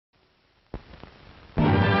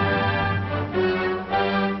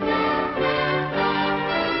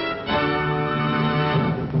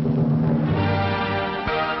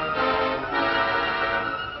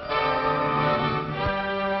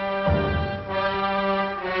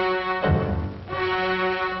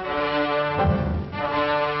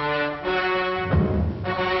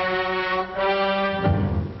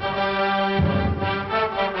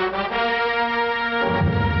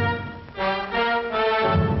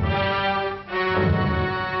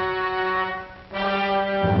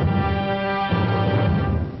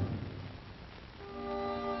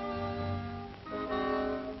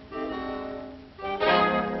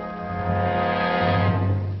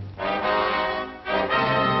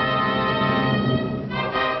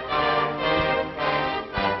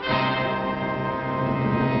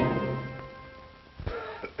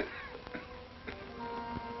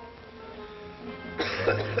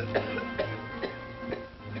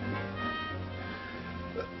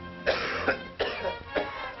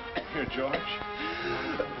George.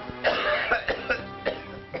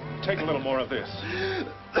 Take a little more of this.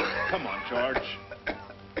 Come on, George.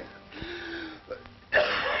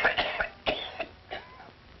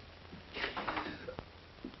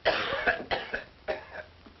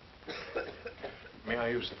 May I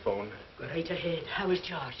use the phone? Go right ahead. How is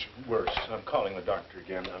George? Worse. I'm calling the doctor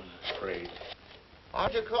again, I'm afraid.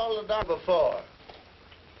 How'd you call the doctor before?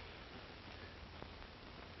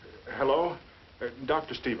 Hello?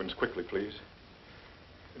 Dr. Stevens, quickly, please.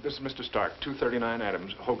 This is Mr. Stark, 239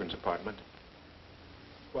 Adams, Hogan's apartment.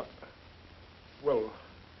 What? Well,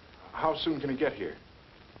 how soon can he get here?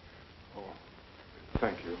 Oh,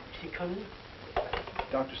 thank you. Is he coming?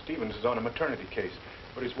 Dr. Stevens is on a maternity case,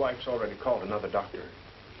 but his wife's already called another doctor.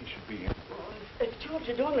 He should be here. Oh, if George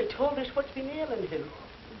had only told us what's been ailing him.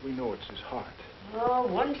 We know it's his heart. Oh,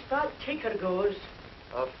 once that ticker goes.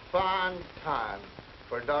 A fine time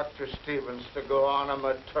for Dr. Stevens to go on a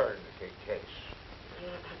maternity case.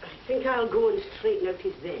 I think I'll go and straighten out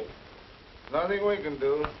his bed. Nothing we can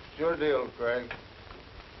do. It's your deal, Craig.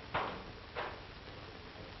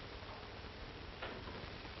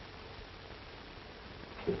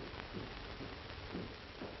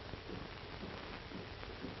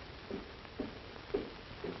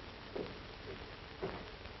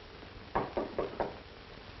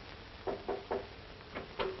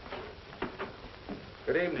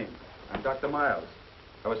 Good evening. I'm Dr. Miles.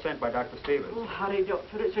 I was sent by Dr. Stevens. Oh, Harry,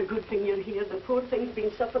 Doctor, it's a good thing you're here. The poor thing's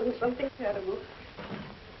been suffering something terrible.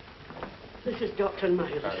 This is Dr.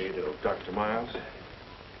 Miles. How do you do? Dr. Miles.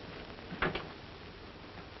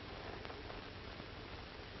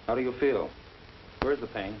 How do you feel? Where's the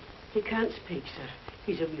pain? He can't speak, sir.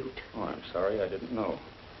 He's a mute. Oh, I'm sorry. I didn't know.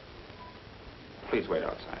 Please wait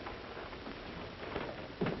outside.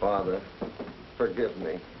 Father, forgive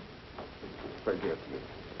me. Forgive me.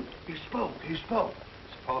 You spoke. You spoke.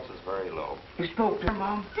 His pulse is very low. You spoke to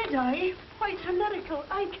Mom? Did I? Why, it's a miracle.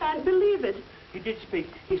 I can't believe it. He did speak.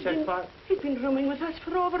 He said five. He's been rooming with us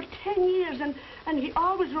for over 10 years, and he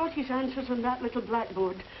always wrote his answers on that little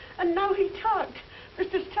blackboard. And now he talked.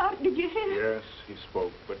 Mr. Stark, did you hear? Yes, he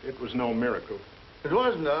spoke, but it was no miracle. It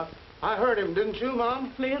wasn't, I heard him, didn't you,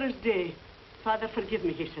 Mom? Clear as day. Father, forgive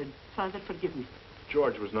me, he said. Father, forgive me.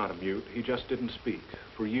 George was not a mute. He just didn't speak.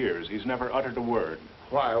 For years, he's never uttered a word.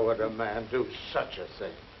 Why would a man do such a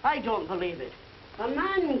thing? I don't believe it. A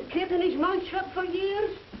man keeping his mouth shut for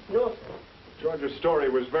years? No, sir. George's story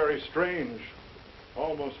was very strange,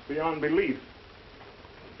 almost beyond belief.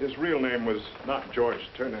 His real name was not George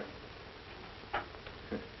Turner.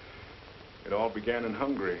 It all began in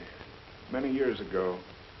Hungary, many years ago,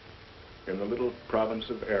 in the little province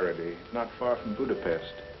of Aradi, not far from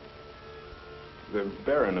Budapest. The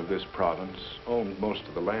Baron of this province owned most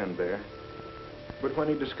of the land there, but when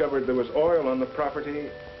he discovered there was oil on the property,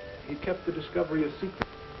 he kept the discovery a secret,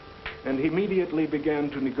 and he immediately began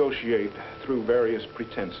to negotiate through various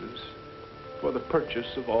pretenses for the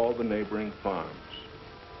purchase of all the neighboring farms.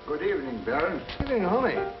 Good evening, Baron. Good evening,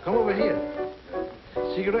 homie. Come over here.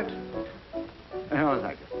 Cigarette? Oh,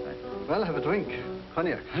 thank you. Thank you. Well, have a drink.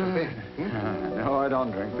 Cognac, champagne. No, I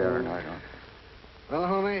don't drink, Baron. I don't. Well,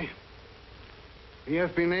 homie, we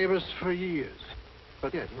have been neighbors for years,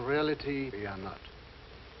 but yet, in reality, we are not.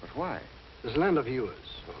 But why? This land of yours,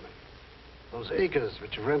 homie, those acres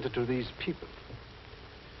which you rented to these people,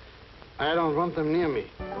 I don't want them near me.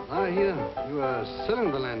 I hear you are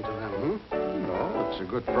selling the land to them, No, it's a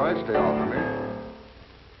good price they offer me.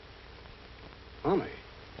 Homie,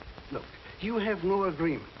 look, you have no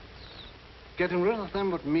agreements. Getting rid of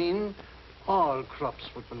them would mean all crops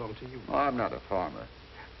would belong to you. Oh, I'm not a farmer.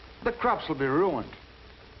 The crops will be ruined.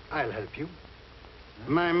 I'll help you.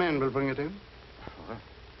 My men will bring it in. Well,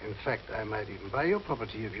 In fact, I might even buy your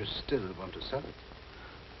property if you still want to sell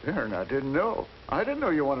it. Baron, I didn't know. I didn't know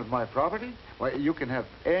you wanted my property. Why, you can have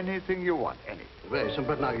anything you want, anything. Very soon,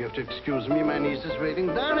 but now you have to excuse me. My niece is waiting.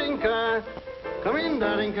 Darinka! Come in,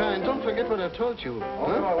 Darinka, and don't forget what I told you.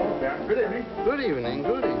 I won't, Baron. Good evening. Good evening,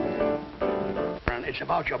 good evening. And it's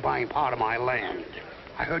about your buying part of my land.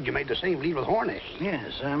 I heard you made the same deal with Horney.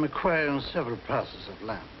 Yes, I'm acquiring several parcels of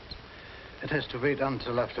land. It has to wait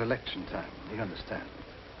until after election time, you understand.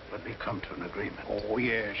 But we come to an agreement. Oh,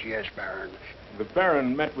 yes, yes, Baron. The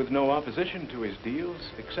Baron met with no opposition to his deals,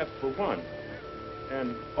 except for one.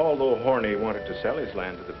 And although Horney wanted to sell his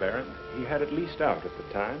land to the Baron, he had it leased out at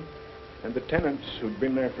the time, and the tenants who'd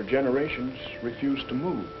been there for generations refused to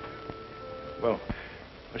move. Well,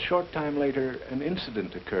 a short time later, an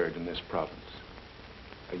incident occurred in this province.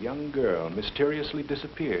 A young girl mysteriously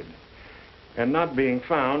disappeared, and not being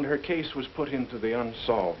found, her case was put into the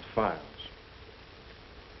unsolved files.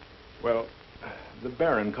 Well, the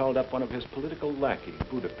Baron called up one of his political lackeys,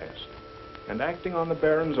 Budapest. And acting on the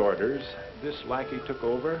Baron's orders, this lackey took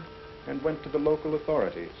over and went to the local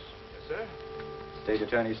authorities. Yes, sir? State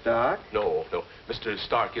Attorney Stark? No. Mr.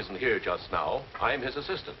 Stark isn't here just now. I'm his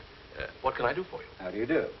assistant. What can I do for you? How do you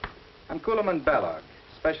do? I'm Kuleman Balog,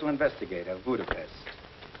 Special Investigator of Budapest.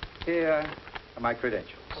 Here are my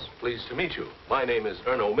credentials. Oh, pleased to meet you. My name is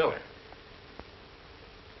Erno Miller.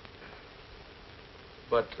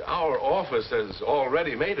 But our office has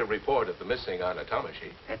already made a report of the missing Anna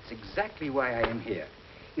Tomashi. That's exactly why I am here.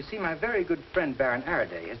 You see, my very good friend, Baron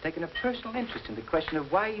Araday, has taken a personal interest in the question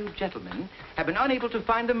of why you gentlemen have been unable to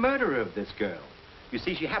find the murderer of this girl. You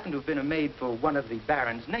see, she happened to have been a maid for one of the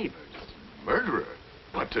Baron's neighbors. Murderer?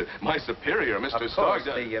 But my superior, Mr. Of Stark...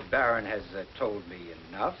 course, the Baron has told me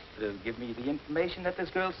enough to give me the information that this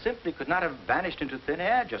girl simply could not have vanished into thin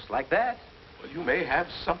air just like that. Well, you may have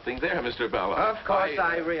something there, Mr. Balog. Of course,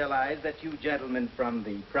 I realize that you gentlemen from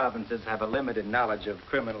the provinces have a limited knowledge of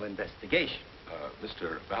criminal investigation.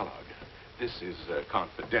 Mr. Balog, this is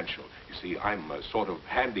confidential. You see, I'm sort of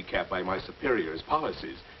handicapped by my superior's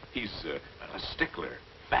policies. He's a stickler.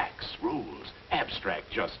 Facts, rules, abstract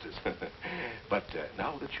justice. But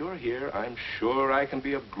now that you're here, I'm sure I can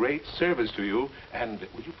be of great service to you. And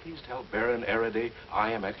will you please tell Baron Araday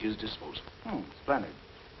I am at his disposal? Splendid.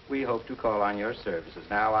 We hope to call on your services.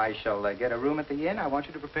 Now, I shall get a room at the inn. I want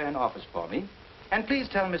you to prepare an office for me. And please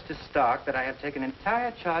tell Mr. Stark that I have taken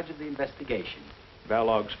entire charge of the investigation.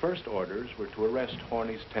 Balog's first orders were to arrest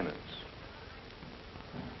Horney's tenants.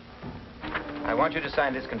 I want you to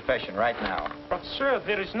sign this confession right now. But, sir,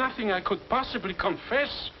 there is nothing I could possibly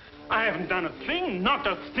confess. I haven't done a thing, not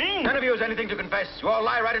a thing. None of you has anything to confess. You all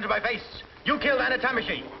lie right into my face. You killed Anna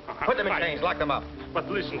Tomashi. Put them in chains, lock them up. But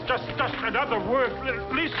listen, just another word.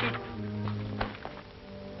 Listen.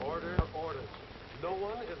 Order. No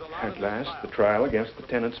one is allowed... At last, the trial against the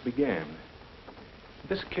tenants began.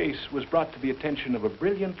 This case was brought to the attention of a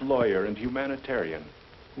brilliant lawyer and humanitarian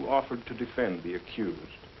who offered to defend the accused.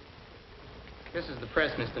 This is the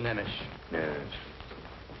press, Mr. Nemesh. Yes.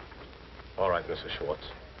 All right, Mrs. Schwartz.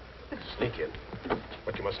 Sneak in.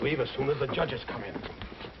 But you must leave as soon as the judges come in.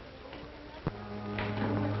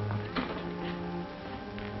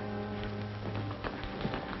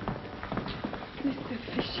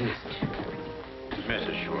 Mr. Fisher.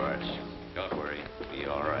 Mrs. Schwartz, don't worry. Be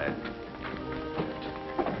all right.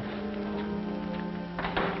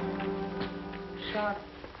 Sharp.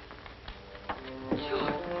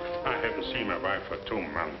 Sure. I haven't seen my wife for 2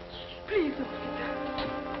 months. Please, officer.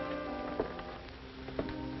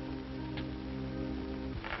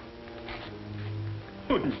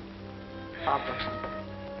 Papa.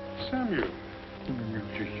 Samuel.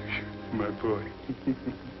 My boy.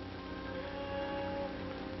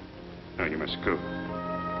 Now you must go.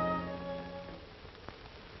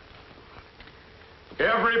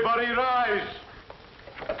 Everybody rise!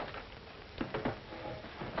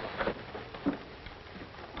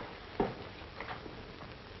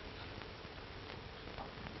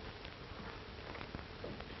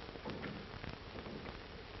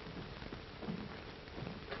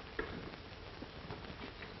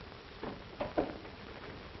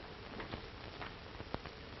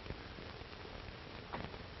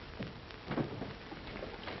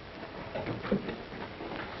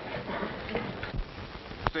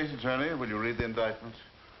 State Attorney, will you read the indictment?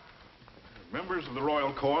 Members of the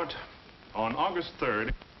Royal Court, on August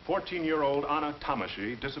 3rd, 14-year-old Anna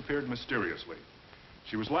Tomashi disappeared mysteriously.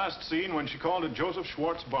 She was last seen when she called at Joseph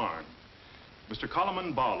Schwartz' barn. Mr.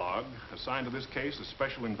 Coleman Balog, assigned to this case as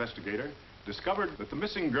special investigator, discovered that the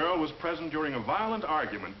missing girl was present during a violent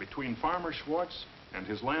argument between Farmer Schwartz and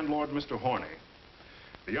his landlord, Mr. Horney.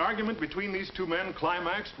 The argument between these two men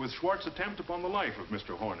climaxed with Schwartz's attempt upon the life of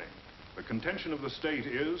Mr. Horney. The contention of the state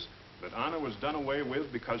is that Anna was done away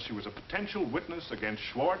with because she was a potential witness against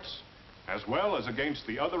Schwartz, as well as against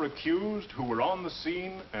the other accused who were on the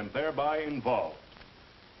scene and thereby involved.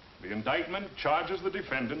 The indictment charges the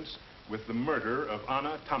defendants with the murder of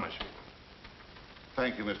Anna Tomashi.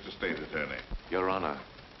 Thank you, Mr. State Attorney. Your Honor,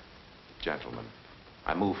 gentlemen,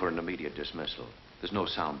 I move for an immediate dismissal. There's no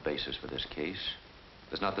sound basis for this case.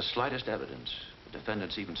 There's not the slightest evidence. The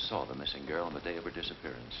defendants even saw the missing girl on the day of her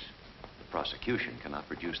disappearance. The prosecution cannot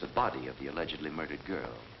produce the body of the allegedly murdered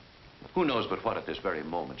girl. Who knows but what at this very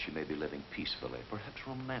moment she may be living peacefully, perhaps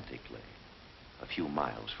romantically, a few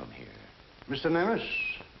miles from here. Mr. Nemesh,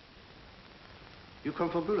 you come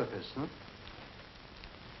from Budapest, huh?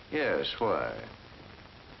 Yes, why?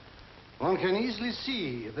 One can easily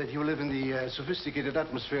see that you live in the sophisticated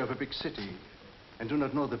atmosphere of a big city and do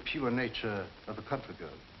not know the pure nature of a country girl.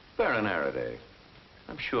 Baron Araday,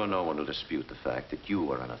 I'm sure no one will dispute the fact that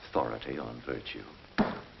you are an authority on virtue.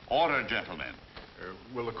 Order, gentlemen.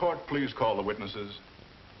 Will the court please call the witnesses?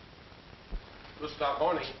 Gustav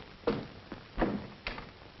Horny.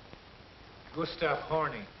 Gustav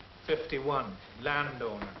Horny, 51,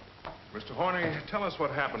 landowner. Mr. Horny, tell us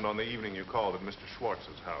what happened on the evening you called at Mr.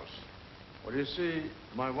 Schwartz's house. Well, you see,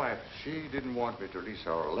 my wife, she didn't want me to lease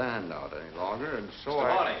our land out any longer, and so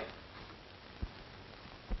Mr. Horny.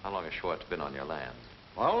 How long has Schwartz been on your land?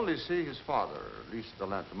 I only see his father leased the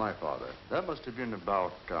land to my father. That must have been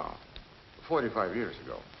about 45 years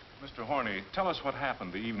ago. Mr. Horny, tell us what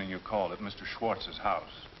happened the evening you called at Mr. Schwartz's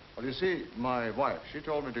house. Well, you see, my wife, she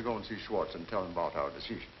told me to go and see Schwartz and tell him about our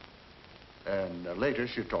decision. And later,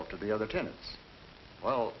 she talked to the other tenants.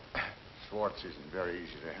 Well, Schwartz isn't very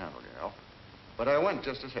easy to handle, you know. But I went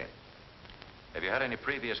just the same. Have you had any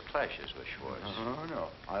previous clashes with Schwartz? No.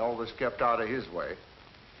 I always kept out of his way.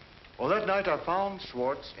 Well, that night I found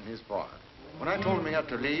Schwartz in his barn. When I told him he had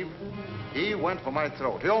to leave, he went for my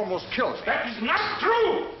throat. He almost killed me. That is not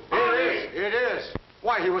true! It is.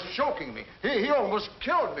 Why, he was choking me. He almost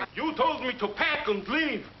killed me. You told me to pack and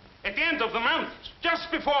leave at the end of the month, just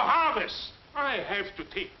before harvest. I have to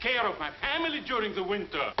take care of my family during the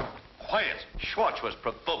winter. Quiet. Schwartz was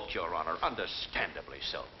provoked, Your Honor, understandably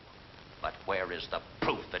so. But where is the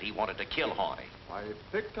proof that he wanted to kill Horny? I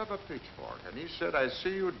picked up a pitchfork, and he said, I'd see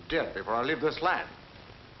you dead before I leave this land.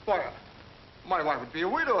 Why, my wife would be a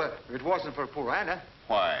widow if it wasn't for poor Anna.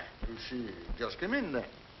 Why? She just came in then.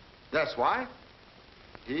 That's why.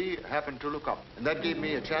 He happened to look up, and that gave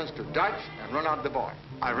me a chance to dodge and run out the barn.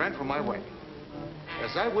 I ran for my way.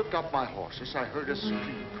 As I whipped up my horses, I heard a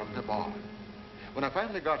scream from the barn. When I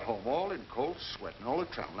finally got home, all in cold sweat and all a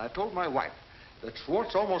tremble, I told my wife that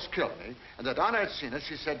Schwartz almost killed me, and that Anna had seen it.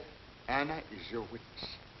 She said, Anna is your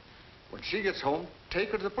witness. When she gets home, take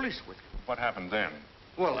her to the police with you. What happened then?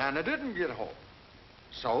 Well, Anna didn't get home.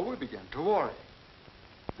 So we began to worry.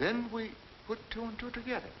 Then we put two and two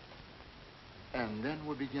together. And then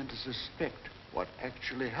we began to suspect what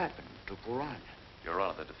actually happened to poor Anna. Your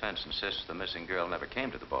Honor, the defense insists the missing girl never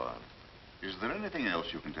came to the barn. Is there anything else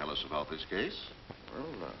you can tell us about this case?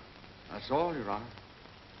 Well, that's all, Your Honor.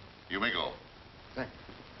 You may go. Thank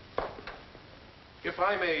you. If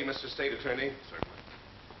I may, Mr. State Attorney. Certainly.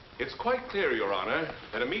 It's quite clear, Your Honor,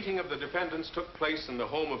 that a meeting of the defendants took place in the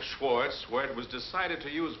home of Schwartz, where it was decided to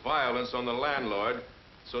use violence on the landlord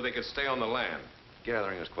so they could stay on the land.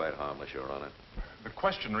 Gathering is quite harmless, Your Honor. The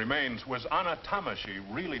question remains, was Anna Tamashi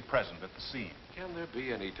really present at the scene? Can there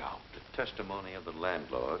be any doubt? The testimony of the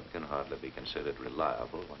landlord can hardly be considered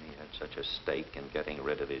reliable when he had such a stake in getting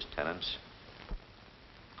rid of his tenants.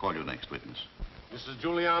 Call your next witness. Mrs.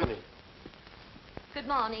 Giuliani. Good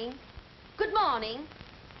morning. Good morning.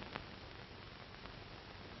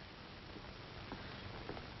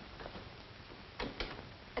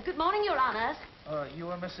 Good morning, Your Honors. You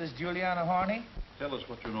are Mrs. Juliana Horny? Tell us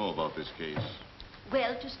what you know about this case.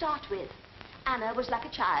 Well, to start with, Anna was like a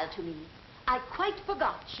child to me. I quite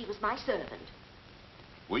forgot she was my servant.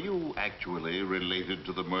 Were you actually related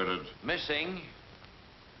to the murdered? Missing.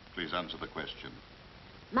 Please answer the question.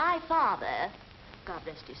 My father, God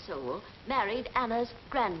rest his soul, married Anna's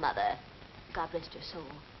grandmother. God rest her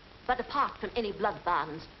soul. But apart from any blood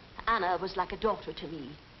bonds, Anna was like a daughter to me.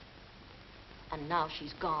 And now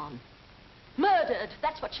she's gone. Murdered,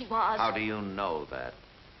 that's what she was. How do you know that?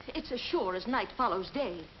 It's as sure as night follows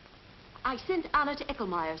day. I sent Anna to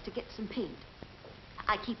Eckelmeyer's to get some paint.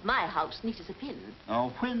 I keep my house neat as a pin.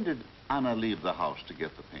 Now, when did Anna leave the house to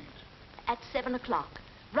get the paint? At 7 o'clock,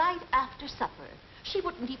 right after supper. She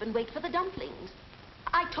wouldn't even wait for the dumplings.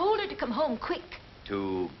 I told her to come home quick.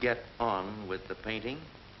 To get on with the painting?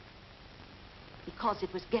 Because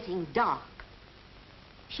it was getting dark.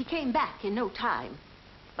 She came back in no time,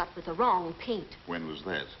 but with the wrong paint. When was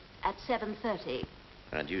that? At 7:30.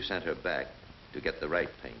 And you sent her back to get the right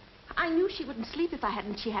paint? I knew she wouldn't sleep if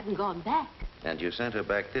she hadn't gone back. And you sent her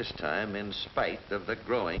back this time in spite of the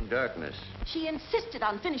growing darkness? She insisted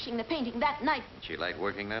on finishing the painting that night. Did she like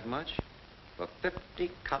working that much? For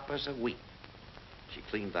 50 coppers a week. She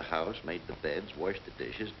cleaned the house, made the beds, washed the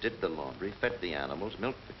dishes, did the laundry, fed the animals,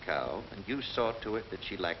 milked the cow, and you saw to it that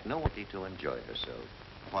she lacked no opportunity to enjoy herself.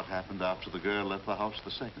 What happened after the girl left the house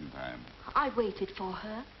the second time? I waited for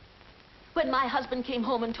her. When my husband came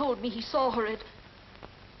home and told me he saw her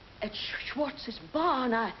at Schwartz's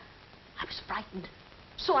barn, I was frightened.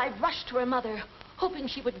 So I rushed to her mother, hoping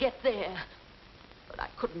she would get there. But I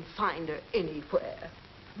couldn't find her anywhere.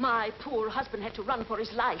 My poor husband had to run for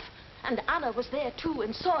his life. And Anna was there, too,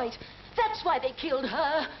 and saw it. That's why they killed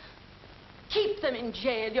her. Keep them in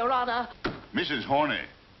jail, Your Honor. Mrs. Horny,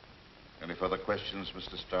 Any further questions,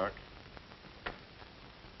 Mr. Stark?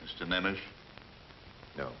 Mr. Nemish?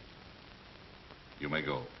 No. You may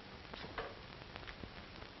go.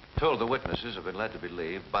 Told the witnesses have been led to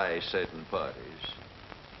believe by certain parties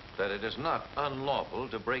that it is not unlawful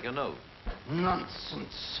to break an oath.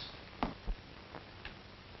 Nonsense.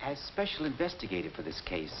 As special investigator for this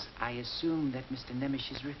case, I assume that Mr.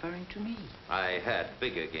 Nemish is referring to me. I had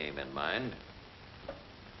bigger game in mind.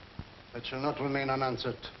 That shall not remain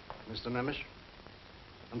unanswered, Mr. Nemish.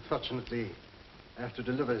 Unfortunately, I have to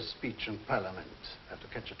deliver a speech in Parliament. I have to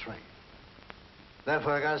catch a train.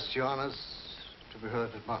 Therefore, I ask your honors to be heard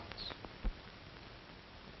at once.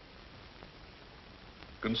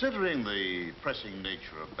 Considering the pressing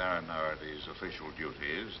nature of Baron Hardy's official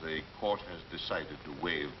duties, the court has decided to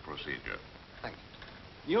waive procedure. Thank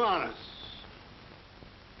you. Your honors,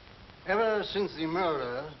 ever since the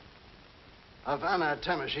murder of Anna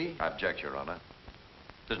Tamashie... I object, Your Honor.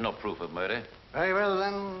 There's no proof of murder. Very well,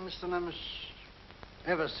 then, Mr. Nemish.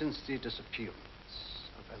 Ever since the disappearance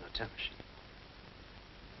of Anna Tamashie,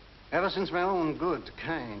 ever since my own good,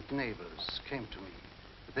 kind neighbors came to me,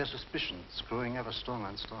 with their suspicions growing ever stronger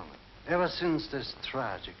and stronger, ever since this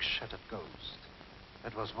tragic, shattered ghost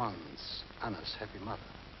that was once Anna's happy mother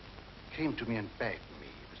came to me and begged me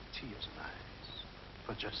with tears in eyes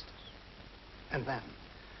for justice. And then,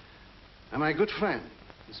 my good friend,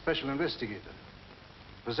 the special investigator,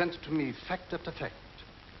 presented to me fact after fact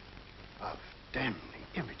of damning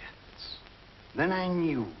evidence. Then I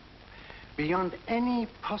knew, beyond any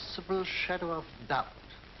possible shadow of doubt,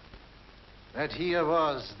 that here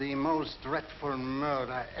was the most dreadful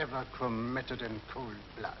murder ever committed in cold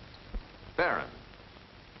blood. Baron,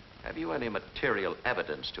 have you any material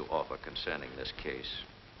evidence to offer concerning this case?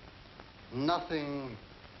 Nothing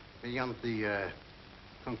beyond the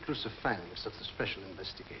conclusive findings of the special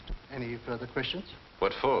investigator. Any further questions?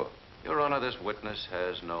 What for? Your Honor, this witness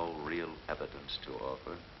has no real evidence to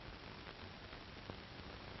offer.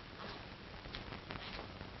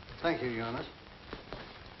 Thank you, Your Honor.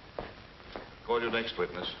 Call your next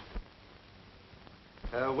witness.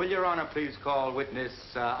 Will Your Honor please call witness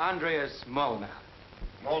Andreas Molnar?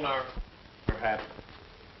 Molnar. Perhaps.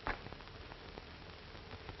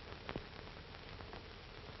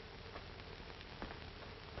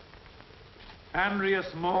 Andreas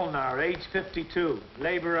Molnar, age 52,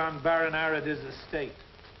 labor on Baron Arad's estate.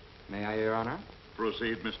 May I, Your Honor?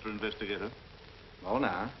 Proceed, Mr. Investigator.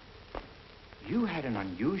 Molnar, you had an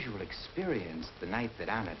unusual experience the night that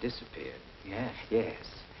Anna disappeared. Yes.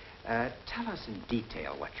 Yes. Tell us in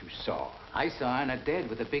detail what you saw. I saw Anna dead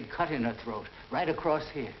with a big cut in her throat, right across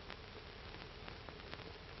here.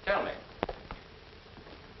 Tell me.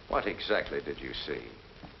 What exactly did you see?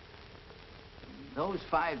 Those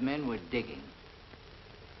 5 men were digging.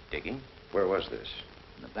 Digging? Where was this?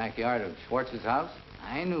 In the backyard of Schwartz's house.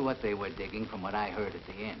 I knew what they were digging from what I heard at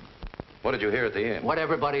the inn. What did you hear at the inn? What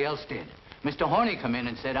everybody else did. Mr. Horney come in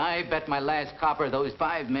and said, I bet my last copper those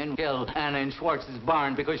 5 men killed Anna in Schwartz's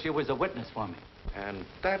barn because she was a witness for me. And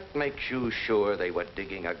that makes you sure they were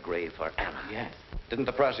digging a grave for Anna? Yes. Didn't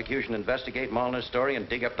the prosecution investigate Molnar's story and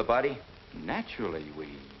dig up the body? Naturally, we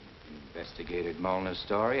investigated Molnar's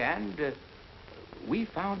story, and we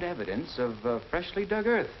found evidence of freshly dug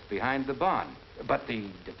earth behind the barn. But the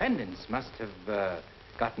defendants must have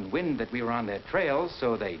gotten wind that we were on their trail,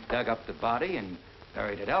 so they dug up the body and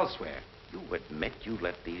buried it elsewhere. You admit you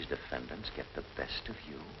let these defendants get the best of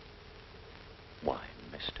you? Why,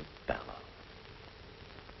 Mr. Bellow?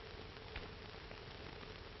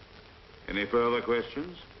 Any further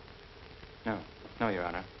questions? No. No, Your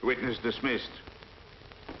Honor. Witness dismissed.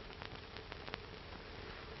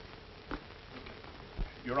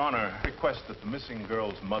 Your Honor, request that the missing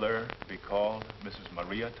girl's mother be called, Mrs.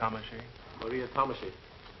 Maria Tamashie. Maria Tamashie.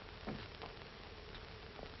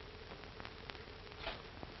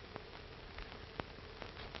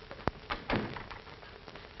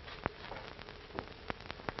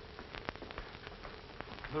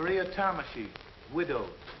 Maria Tamashie, widowed.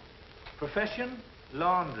 Profession,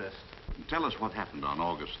 laundress. Tell us what happened on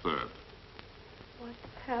August 3rd. What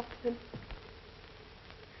happened?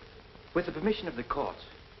 With the permission of the court.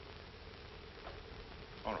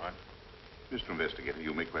 All right. Mr. Investigator,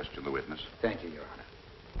 you may question the witness. Thank you, Your Honor.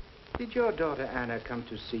 Did your daughter Anna come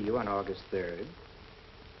to see you on August 3rd?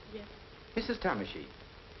 Yes. Mrs. Tamashie,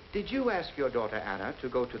 did you ask your daughter Anna to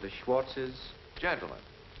go to the Schwartzes? Gentlemen,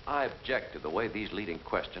 I object to the way these leading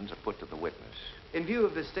questions are put to the witness. In view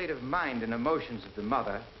of the state of mind and emotions of the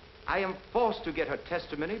mother, I am forced to get her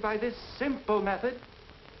testimony by this simple method.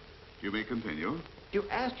 You may continue. You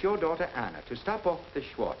asked your daughter Anna to stop off at the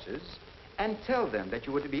Schwartzes and tell them that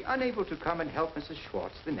you were to be unable to come and help Mrs.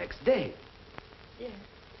 Schwartz the next day. Yes.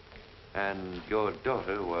 And your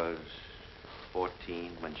daughter was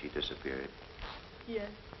 14 when she disappeared? Yes.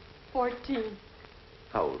 14.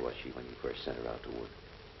 How old was she when you first sent her out to work?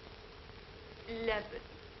 11.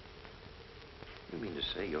 You mean to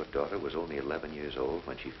say your daughter was only 11 years old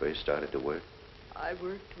when she first started to work? I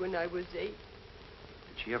worked when I was 8. Did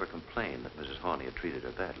she ever complain that Mrs. Horney had treated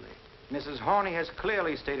her badly? Mrs. Horney has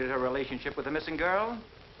clearly stated her relationship with the missing girl.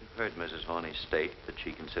 We've heard Mrs. Horney state that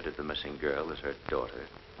she considered the missing girl as her daughter.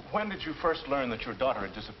 When did you first learn that your daughter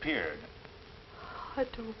had disappeared? I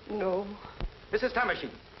don't know. Mrs. Tamashi,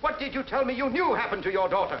 what did you tell me you knew happened to your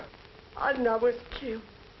daughter? Anna was killed.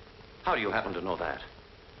 How do you happen to know that?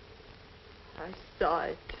 I saw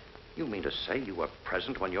it. You mean to say you were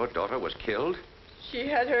present when your daughter was killed? She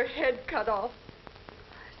had her head cut off.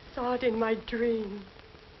 I saw it in my dream.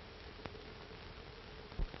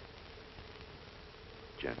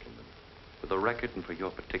 Gentlemen, for the record and for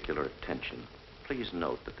your particular attention, please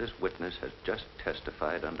note that this witness has just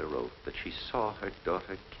testified under oath that she saw her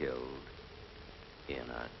daughter killed in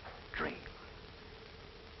a dream.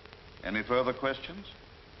 Any further questions?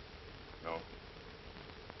 No.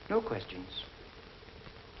 No questions.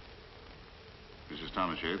 Mrs.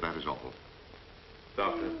 Townshend, that is all.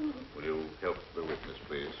 Doctor, will you help the witness,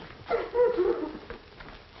 please?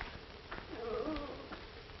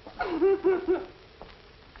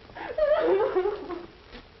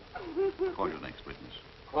 Call your next witness.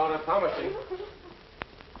 Clara Thomasy.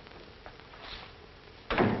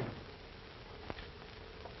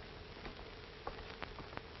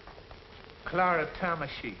 Clara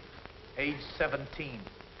Tamashi, age 17,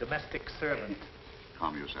 domestic servant.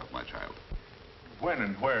 Calm yourself, my child. When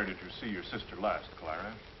and where did you see your sister last,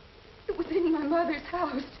 Clara? It was in my mother's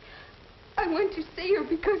house. I went to see her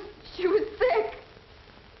because she was sick.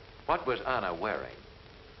 What was Anna wearing?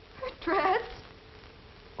 Her dress,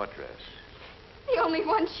 What dress? the only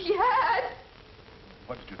one she had.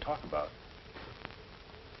 What did you talk about?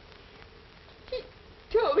 She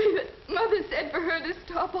told me that Mother said for her to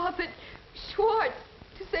stop off at Schwartz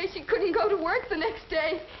to say she couldn't go to work the next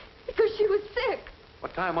day because she was sick.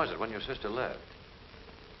 What time was it when your sister left?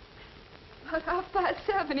 About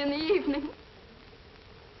 7:30 in the evening.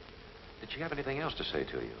 Did she have anything else to say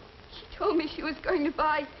to you? She told me she was going to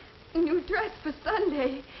buy a new dress for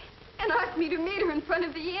Sunday and asked me to meet her in front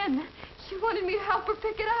of the inn. She wanted me to help her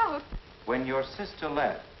pick it out. When your sister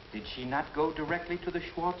left, did she not go directly to the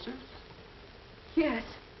Schwartzes? Yes,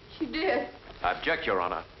 she did. I object, Your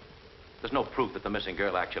Honor. There's no proof that the missing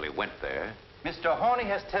girl actually went there. Mr. Horney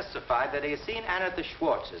has testified that he has seen Anna at the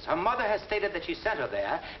Schwartzes. Her mother has stated that she sent her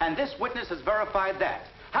there, and this witness has verified that.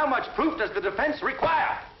 How much proof does the defense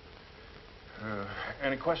require?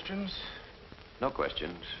 Any questions? No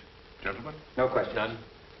questions. Gentlemen? No questions. None.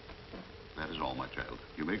 That is all, my child.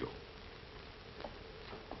 You may go.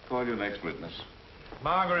 Call your next witness.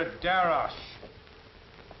 Margaret Darosh.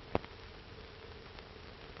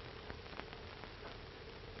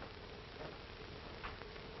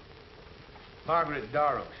 Margaret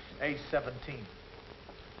Darosh, age 17.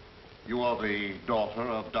 You are the daughter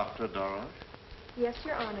of Dr. Darosh? Yes,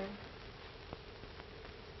 Your Honor.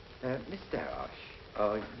 Miss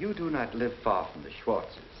Darosh, you do not live far from the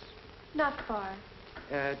Schwartzes. Not far.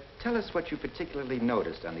 Tell us what you particularly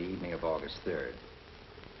noticed on the evening of August 3rd.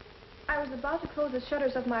 I was about to close the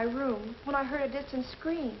shutters of my room when I heard a distant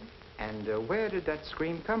scream And where did that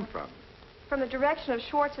scream come from? from the direction of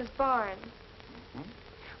Schwartz's barn.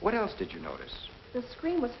 What else did you notice? The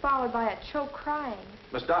scream was followed by a choked crying.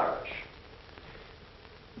 Miss Darosh,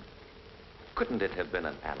 couldn't it have been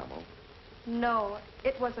an animal? No,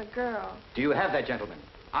 it was a girl. Do you have that, gentlemen?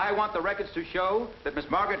 I want the records to show that Miss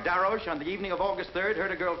Margaret Darosh on the evening of August 3rd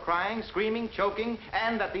heard a girl crying, screaming, choking,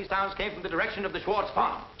 and that these sounds came from the direction of the Schwartz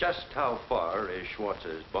farm. Just how far is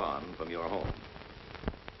Schwartz's barn from your home?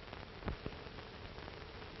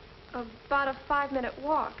 About a 5-minute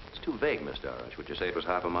walk. It's too vague, Miss Darosh. Would you say it was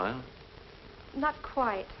half a mile? Not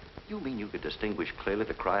quite. You mean you could distinguish clearly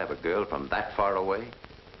the cry of a girl from that far away?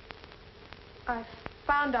 I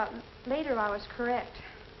found out later I was correct.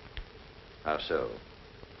 How so?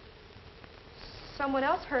 Someone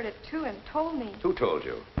else heard it, too, and told me. Who told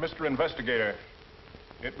you? Mr. Investigator,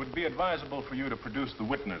 it would be advisable for you to produce the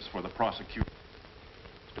witness for the prosecution.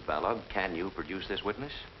 Mr. Ballog, can you produce this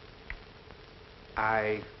witness?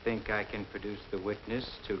 I think I can produce the witness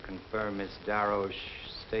to confirm Miss Darosh's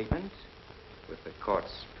statement with the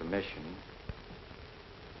court's permission.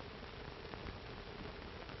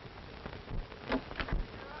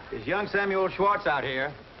 Is young Samuel Schwartz out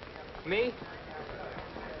here? Me?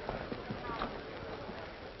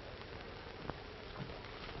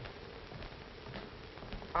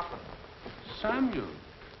 Samuel.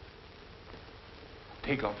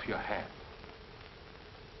 Take off your hat.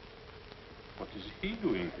 What is he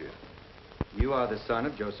doing here? You are the son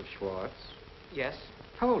of Joseph Schwartz. Yes.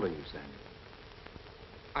 How old are you, Samuel?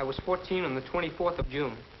 I was 14 on the 24th of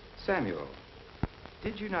June. Samuel,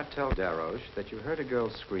 did you not tell Daroche that you heard a girl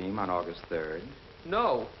scream on August 3rd?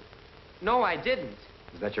 No. No, I didn't.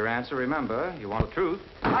 Is that your answer? Remember, you want the truth.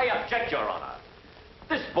 I object, Your Honor.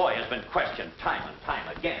 This boy has been questioned time and time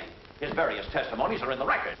again. His various testimonies are in the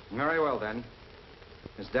record. Very well, then.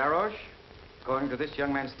 Miss Daroche, according to this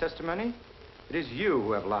young man's testimony, it is you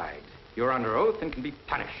who have lied. You're under oath and can be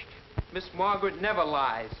punished. Miss Margaret never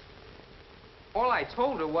lies. All I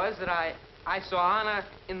told her was that I saw Anna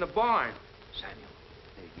in the barn. Samuel,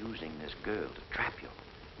 they're using this girl to trap you.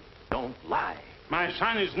 Don't lie. My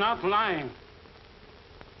son is not lying.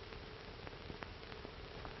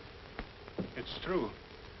 It's true.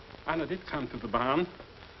 Anna did come to the barn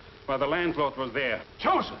while the landlord was there.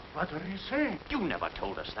 Joseph, what are you saying? You never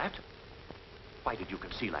told us that. Why did you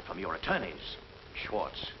conceal that from your attorneys?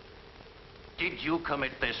 Schwartz, did you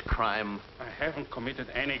commit this crime? I haven't committed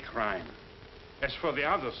any crime. As for the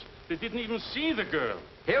others, they didn't even see the girl.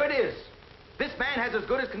 Here it is. This man has as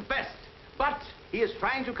good as confessed, but he is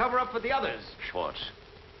trying to cover up for the others. Schwartz,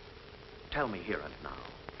 tell me here and now,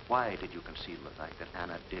 why did you conceal the fact that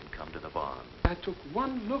Anna did come to the barn? I took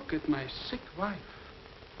one look at my sick wife,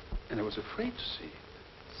 and I was afraid to see.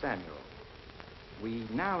 Samuel, we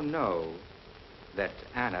now know that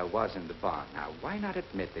Anna was in the barn. Now, why not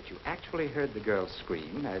admit that you actually heard the girl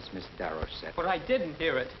scream, as Miss Daroche said? But I didn't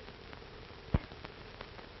hear it.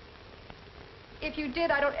 If you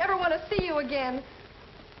did, I don't ever want to see you again.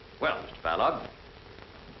 Well, Mr. Balog,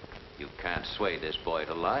 you can't sway this boy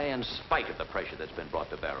to lie in spite of the pressure that's been brought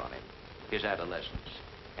to bear on him. His adolescence,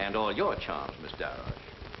 and all your charms, Miss Daroche.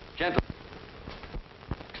 Gentlemen.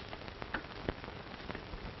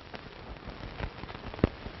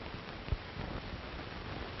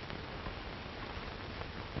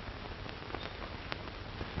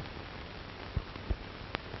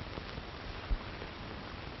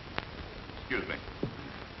 Excuse me.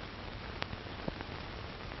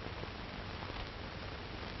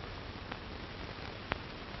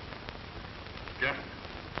 Gentlemen,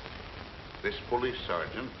 this police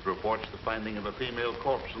sergeant reports the finding of a female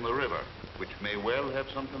corpse in the river, which may well have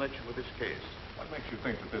some connection with this case. What makes you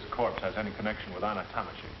think that this corpse has any connection with Anna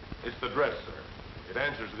Tamashi? It's the dress, sir. It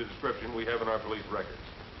answers the description we have in our police records.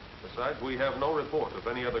 Besides, we have no report of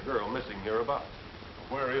any other girl missing hereabouts.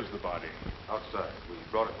 Where is the body? Outside. We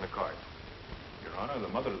brought it in a cart. Your Honor, the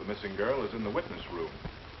mother of the missing girl is in the witness room.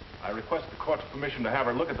 I request the court's permission to have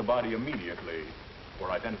her look at the body immediately for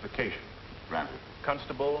identification. Granted.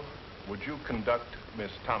 Constable, would you conduct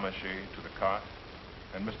Miss Tamashi to the cart?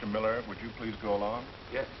 And Mr. Miller, would you please go along?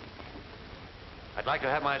 Yes. I'd like to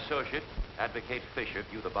have my associate, Advocate Fisher,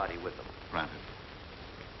 view the body with them. Granted.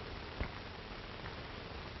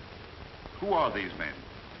 Who are these men?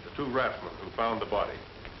 The two raftsmen who found the body.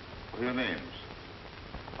 What are your names?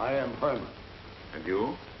 I am Herman. And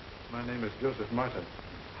you? My name is Joseph Martin.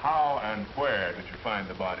 How and where did you find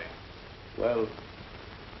the body? Well,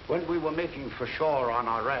 when we were making for shore on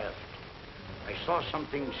our raft, I saw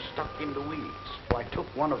something stuck in the weeds. So I took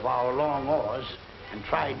one of our long oars and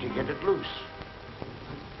tried to get it loose.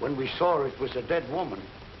 When we saw it was a dead woman,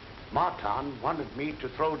 Martin wanted me to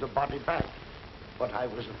throw the body back, but I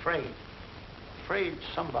was afraid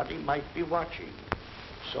somebody might be watching.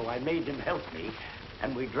 So I made him help me,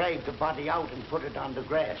 and we dragged the body out and put it on the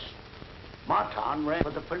grass. Martin ran for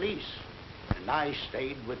the police, and I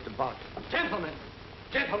stayed with the body. Gentlemen,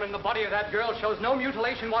 the body of that girl shows no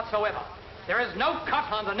mutilation whatsoever. There is no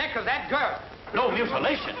cut on the neck of that girl. No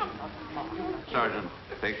mutilation? Sergeant,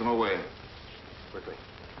 take them away. Quickly.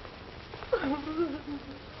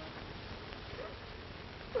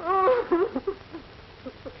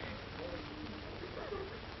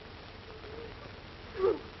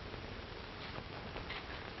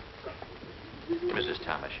 Mrs.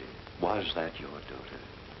 Tamashi, was that your daughter?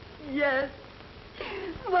 Yes.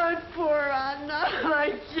 My poor Anna,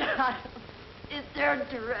 my child. It's her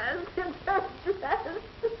dress. It's her dress.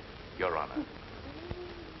 Your Honor,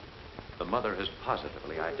 the mother has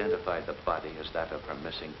positively identified the body as that of her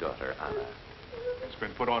missing daughter, Anna. It's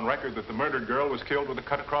been put on record that the murdered girl was killed with a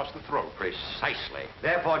cut across the throat. Precisely.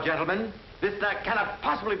 Therefore, gentlemen, this cannot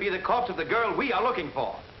possibly be the corpse of the girl we are looking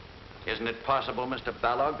for. Isn't it possible, Mr.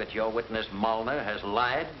 Balog, that your witness, Malner, has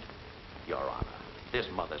lied? Your Honor, this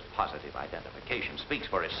mother's positive identification speaks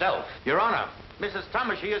for itself. Your Honor, Mrs.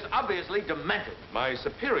 Tamashi is obviously demented. My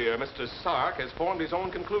superior, Mr. Sark, has formed his own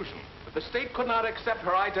conclusion. But the state could not accept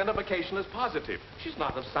her identification as positive. She's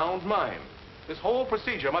not of sound mind. This whole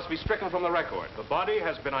procedure must be stricken from the record. The body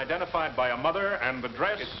has been identified by a mother, and the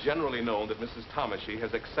dress... It's generally known that Mrs. Tomashy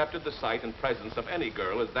has accepted the sight and presence of any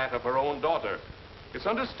girl as that of her own daughter. It's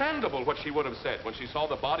understandable what she would have said when she saw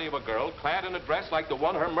the body of a girl clad in a dress like the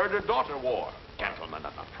one her murdered daughter wore. Gentlemen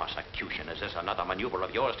of the prosecution, is this another maneuver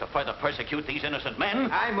of yours to further persecute these innocent men?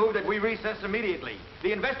 I move that we recess immediately.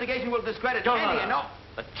 The investigation will discredit any and all...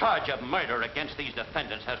 The charge of murder against these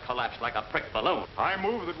defendants has collapsed like a brick balloon. I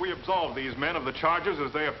move that we absolve these men of the charges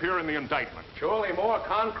as they appear in the indictment. Surely more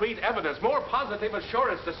concrete evidence, more positive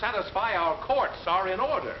assurance to satisfy our courts are in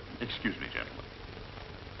order. Excuse me, gentlemen.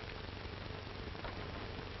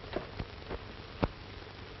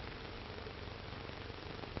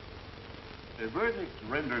 A verdict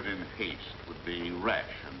rendered in haste would be rash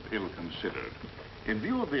and ill-considered. In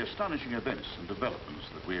view of the astonishing events and developments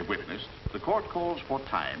that we have witnessed, the court calls for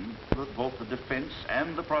time that both the defense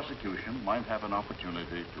and the prosecution might have an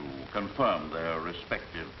opportunity to confirm their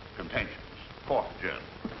respective contentions. Court adjourned.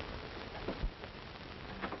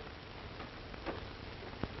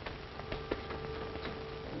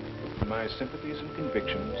 My sympathies and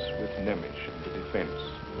convictions with Nemish and the defense.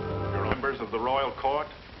 Your members of the royal court,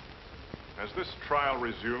 as this trial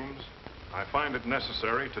resumes, I find it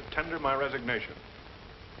necessary to tender my resignation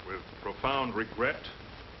with profound regret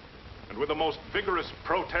and with the most vigorous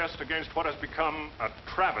protest against what has become a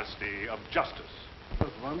travesty of justice. But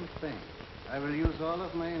one thing, I will use all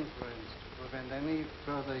of my influence to prevent any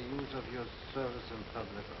further use of your service in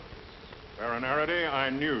public office. Baron Araday, I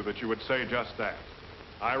knew that you would say just that.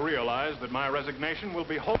 I realize that my resignation will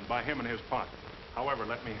be hoped by him and his party. However,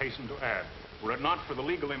 let me hasten to add, were it not for the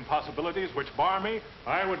legal impossibilities which bar me,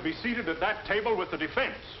 I would be seated at that table with the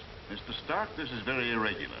defense. Mr. Stark, this is very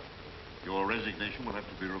irregular. Your resignation will have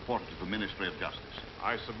to be reported to the Ministry of Justice.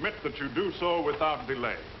 I submit that you do so without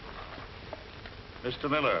delay. Mr.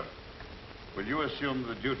 Miller, will you assume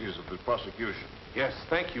the duties of the prosecution? Yes,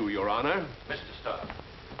 thank you, Your Honor. Mr. Stark,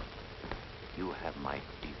 you have my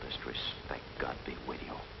deepest respect. God be with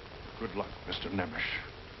you. Good luck, Mr. Nemish.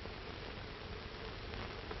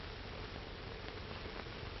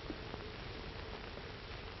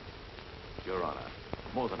 Your Honor,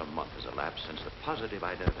 more than a month has elapsed since the positive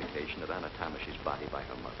identification of Anna Tomashy's body by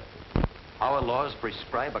her mother. Our laws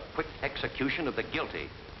prescribe a quick execution of the guilty,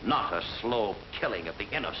 not a slow killing of the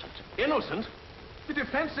innocent. Innocent? The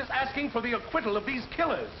defense is asking for the acquittal of these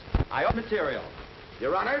killers. I owe material.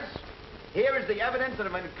 Your Honors, here is the evidence of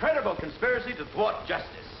an incredible conspiracy to thwart justice.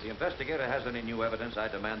 The investigator has any new evidence. I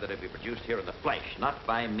demand that it be produced here in the flesh, not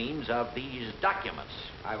by means of these documents.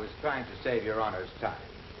 I was trying to save Your Honor's time.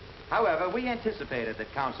 However, we anticipated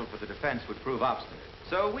that counsel for the defense would prove obstinate.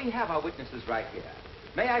 So we have our witnesses right here.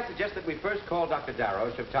 May I suggest that we first call Dr.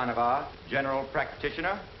 Darroch of Tanavar, general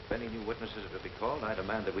practitioner? If any new witnesses are to be called, I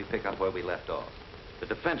demand that we pick up where we left off. The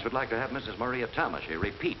defense would like to have Mrs. Maria Tomashy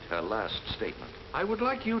repeat her last statement. I would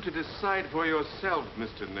like you to decide for yourself,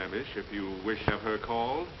 Mr. Nemish, if you wish to have her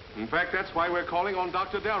called. In fact, that's why we're calling on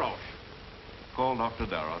Dr. Darroch. Call Dr.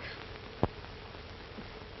 Darroch.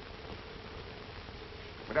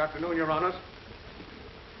 Good afternoon, Your Honors.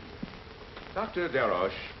 Dr.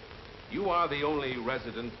 Darroch, you are the only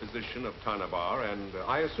resident physician of Tanavar, and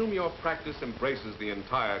I assume your practice embraces the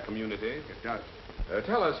entire community. It does.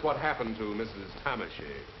 Tell us what happened to Mrs. Tomashy.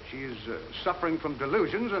 She is suffering from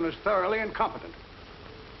delusions and is thoroughly incompetent.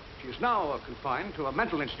 She is now confined to a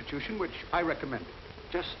mental institution, which I recommended.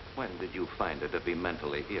 Just when did you find her to be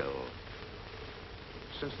mentally ill?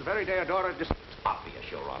 Since the very day her daughter It's obvious,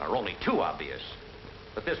 Your Honor, only too obvious.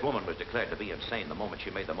 But this woman was declared to be insane the moment she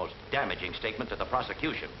made the most damaging statement to the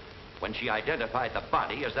prosecution, when she identified the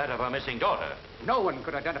body as that of her missing daughter. No one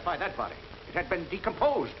could identify that body. It had been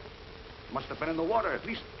decomposed. It must have been in the water at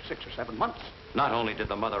least 6 or 7 months. Not only did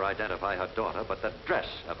the mother identify her daughter, but the dress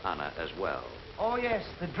of Anna as well. Oh, yes,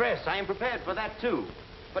 the dress. I am prepared for that, too.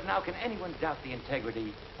 But now, can anyone doubt the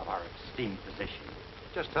integrity of our esteemed physician?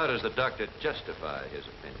 Just how does the doctor justify his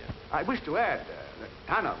opinion? I wish to add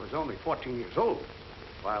that Anna was only 14 years old,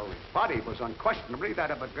 while the body was unquestionably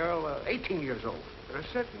that of a girl 18 years old. There are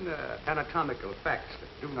certain anatomical facts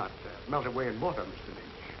that do not melt away in water, Mr.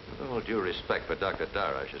 Lynch. With all due respect for Dr.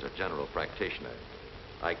 Darroch as a general practitioner,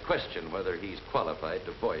 I question whether he's qualified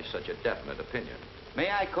to voice such a definite opinion.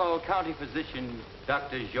 May I call county physician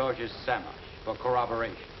Dr. Georges Samos for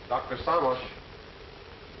corroboration? Dr. Samos.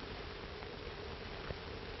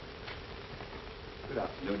 Good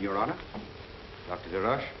afternoon, Your Honor. Dr.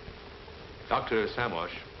 Darroch? Dr.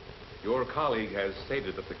 Samos, your colleague has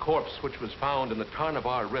stated that the corpse which was found in the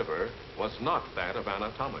Tarnavar River was not that of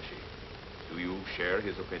Anna Tomashy. Do you share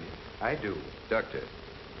his opinion? I do. Doctor,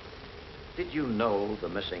 Did you know the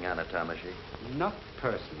missing anatomy? Not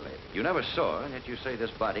personally. You never saw her, and yet you say this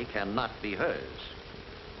body cannot be hers.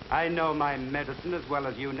 I know my medicine as well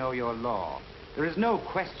as you know your law. There is no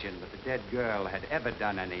question that the dead girl had ever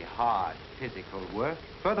done any hard physical work.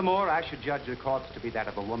 Furthermore, I should judge the corpse to be that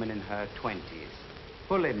of a woman in her 20s,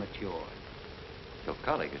 fully matured. Your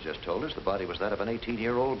colleague has just told us the body was that of an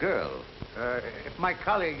 18-year-old girl. If my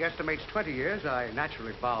colleague estimates 20 years, I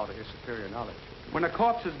naturally bow to his superior knowledge. When a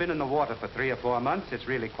corpse has been in the water for 3 or 4 months, it's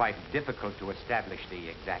really quite difficult to establish the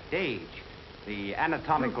exact age. The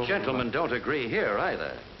anatomical... Gentlemen don't agree here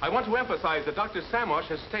either. I want to emphasize that Dr. Samosh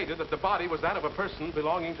has stated that the body was that of a person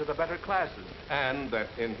belonging to the better classes, and that,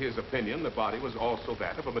 in his opinion, the body was also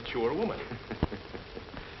that of a mature woman.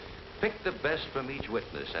 Pick the best from each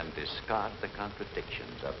witness and discard the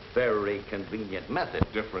contradictions. A very convenient method.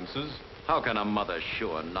 Differences? How can a mother's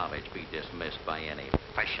sure knowledge be dismissed by any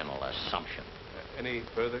professional assumption? Any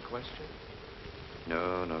further questions?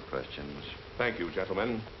 No, no questions. Thank you,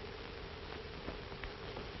 gentlemen.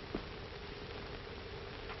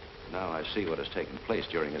 Now I see what has taken place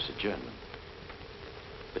during this adjournment.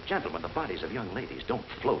 But, gentlemen, the bodies of young ladies don't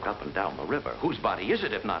float up and down the river. Whose body is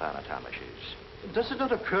it, if not Anatomish's? Does it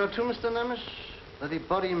not occur to Mr. Nemish that the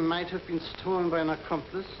body might have been stolen by an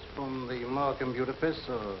accomplice from the morgue in Budapest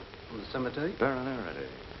or from the cemetery? Baron Araday.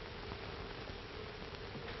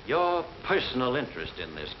 Your personal interest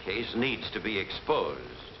in this case needs to be exposed.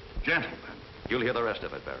 Gentlemen. You'll hear the rest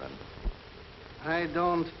of it, Baron. I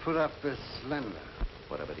don't put up with slender.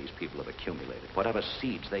 Whatever these people have accumulated, whatever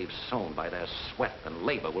seeds they've sown by their sweat and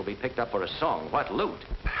labor will be picked up for a song. What loot?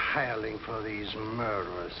 Hireling for these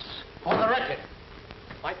murderers. For the record,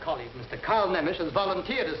 my colleague, Mr. Carl Nemish, has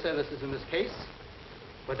volunteered his services in this case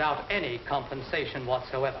without any compensation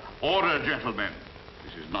whatsoever. Order, gentlemen.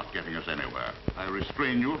 This is not getting us anywhere. I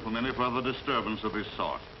restrain you from any further disturbance of this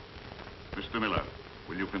sort. Mr. Miller,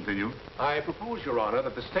 will you continue? I propose, Your Honor,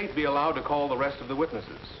 that the state be allowed to call the rest of the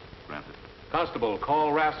witnesses. Granted. Constable,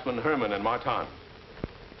 call Rassman, Herman, and Martin.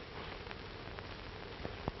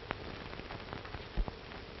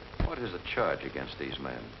 What is the charge against these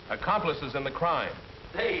men? Accomplices in the crime.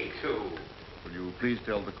 They too. Will you please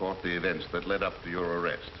tell the court the events that led up to your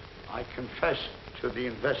arrest? I confess to the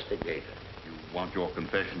investigator. You want your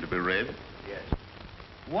confession to be read? Yes.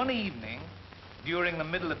 One evening, during the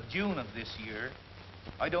middle of June of this year,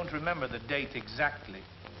 I don't remember the date exactly,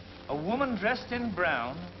 a woman dressed in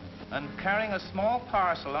brown and carrying a small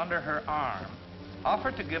parcel under her arm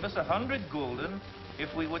offered to give us 100 gulden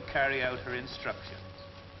if we would carry out her instructions.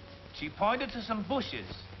 She pointed to some bushes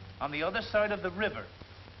on the other side of the river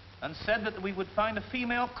and said that we would find a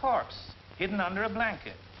female corpse hidden under a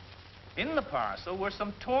blanket. In the parcel were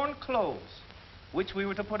some torn clothes, which we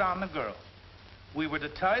were to put on the girl. We were to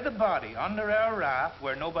tie the body under our raft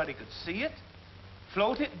where nobody could see it,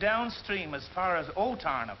 float it downstream as far as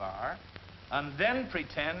Otarnavar, and then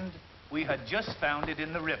pretend we had just found it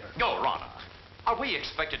in the river. Your Honor, are we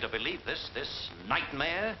expected to believe this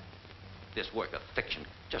nightmare? This work of fiction?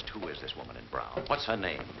 Just who is this woman in brown? What's her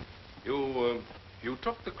name? You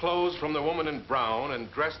took the clothes from the woman in brown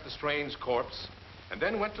and dressed the strange corpse, and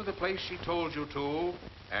then went to the place she told you to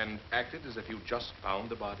and acted as if you just found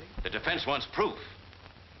the body? The defense wants proof.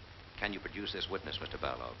 Can you produce this witness, Mr.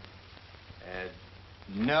 Balog?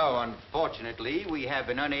 No, unfortunately, we have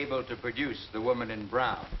been unable to produce the woman in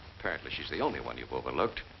brown. Apparently she's the only one you've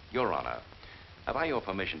overlooked. Your Honor, have I your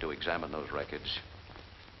permission to examine those records?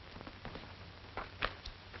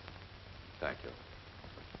 Thank you.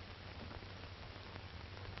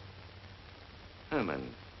 Herman,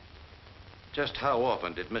 just how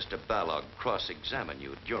often did Mr. Balog cross-examine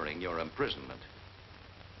you during your imprisonment?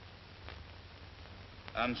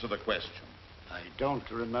 Answer the question. I don't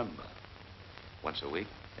remember. Once a week?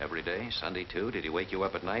 Every day? Sunday, too? Did he wake you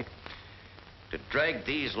up at night? To drag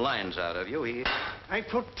these lines out of you, he... I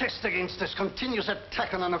protest against this continuous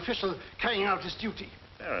attack on an official carrying out his duty.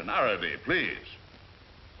 Baron Araday, please.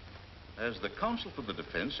 Has the counsel for the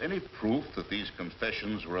defense any proof that these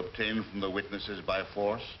confessions were obtained from the witnesses by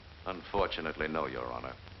force? Unfortunately, no, Your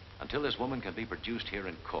Honor. Until this woman can be produced here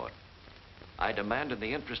in court, I demand in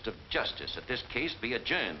the interest of justice that this case be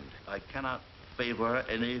adjourned. I cannot favor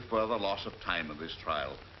any further loss of time in this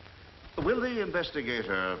trial. Will the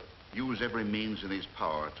investigator use every means in his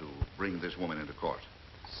power to bring this woman into court?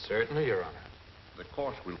 Certainly, Your Honor. The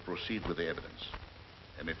court will proceed with the evidence.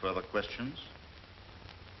 Any further questions?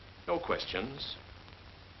 No questions.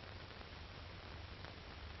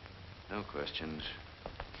 No questions.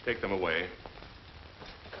 Take them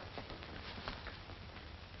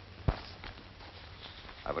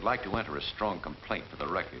I would like to enter a strong complaint for the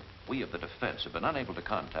record. We of the defense have been unable to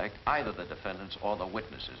contact either the defendants or the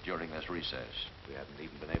witnesses during this recess. We haven't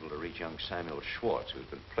even been able to reach young Samuel Schwartz, who's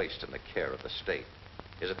been placed in the care of the state.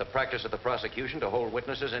 Is it the practice of the prosecution to hold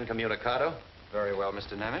witnesses incommunicado? Very well,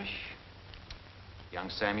 Mr. Nemish. Young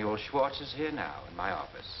Samuel Schwartz is here now in my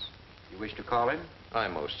office. You wish to call him? I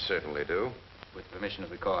most certainly do. With permission of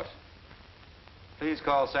the court. Please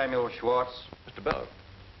call Samuel Schwartz. Mr. Bellow,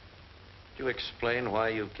 could you explain why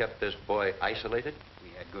you kept this boy isolated? We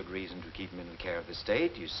had good reason to keep him in the care of the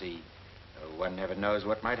state. You see, one never knows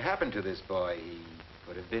what might happen to this boy. He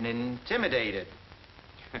could have been intimidated.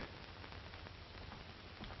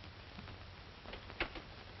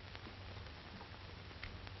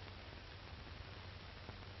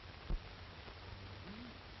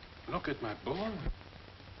 Look at my boy.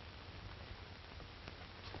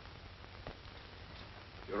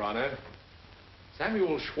 Your Honor,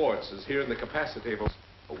 Samuel Schwartz is here in the capacity of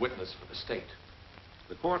a witness for the state.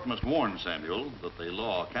 The court must warn Samuel that the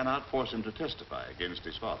law cannot force him to testify against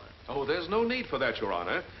his father. Oh, there's no need for that, Your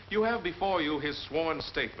Honor. You have before you his sworn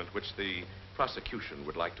statement, which the prosecution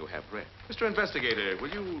would like to have read. Mr. Investigator, will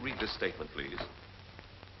you read this statement, please?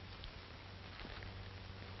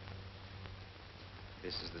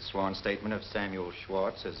 This is the sworn statement of Samuel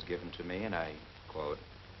Schwartz as given to me, and I quote,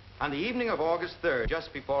 "On the evening of August 3rd,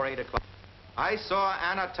 just before 8 o'clock, I saw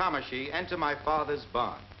Anna Tomashi enter my father's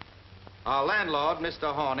barn. Our landlord,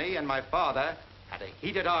 Mr. Horney, and my father had a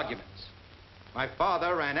heated argument. My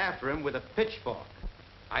father ran after him with a pitchfork.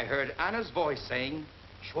 I heard Anna's voice saying,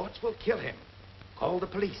 'Schwartz will kill him. Call the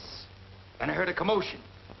police.' Then I heard a commotion.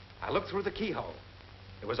 I looked through the keyhole.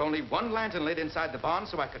 There was only one lantern lit inside the barn,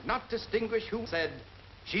 so I could not distinguish who said,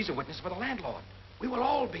 'She's a witness for the landlord. We will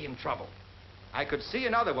all be in trouble.' I could see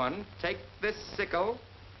another one take this sickle.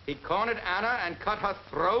 He cornered Anna and cut her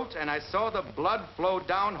throat, and I saw the blood flow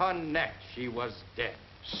down her neck. She was dead."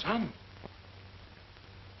 Son,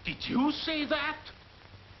 did you say that?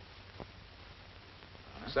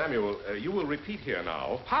 Samuel, you will repeat here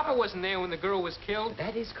now. Papa wasn't there when the girl was killed.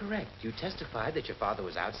 That is correct. You testified that your father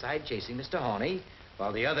was outside chasing Mr. Horney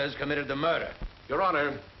while the others committed the murder. Your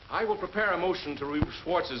Honor, I will prepare a motion to remove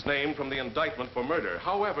Schwartz's name from the indictment for murder.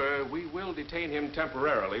 However, we will detain him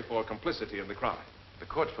temporarily for complicity in the crime. With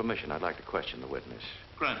the court's permission, I'd like to question the witness.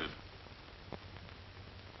 Granted.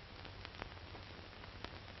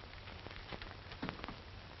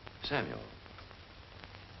 Samuel,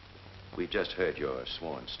 we've just heard your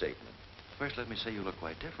sworn statement. First, let me say you look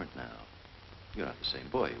quite different now. You're not the same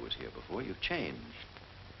boy who was here before. You've changed.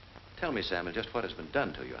 Tell me, Samuel, just what has been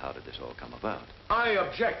done to you? How did this all come about? I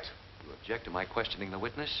object. You object to my questioning the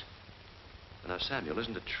witness? Now, Samuel,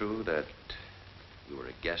 isn't it true that you were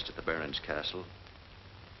a guest at the Baron's castle?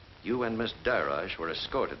 You and Miss Darash were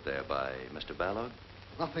escorted there by Mr. Ballard?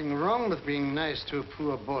 Nothing wrong with being nice to a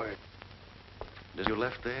poor boy. As you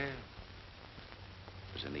left there,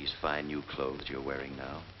 was in these fine new clothes you're wearing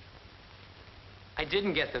now? I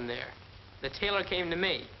didn't get them there. The tailor came to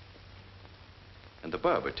me. And the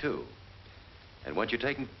barber, too. And weren't you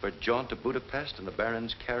taken for a jaunt to Budapest in the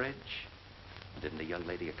Baron's carriage? Didn't a young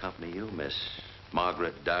lady accompany you, Miss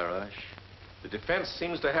Margaret Darash? The defense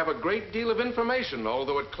seems to have a great deal of information,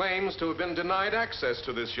 although it claims to have been denied access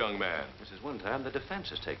to this young man. This is one time the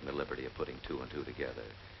defense has taken the liberty of putting two and two together.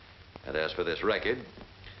 And as for this record,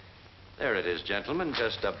 there it is, gentlemen,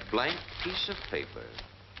 just a blank piece of paper.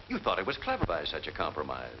 You thought it was clever by such a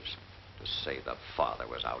compromise. To say the father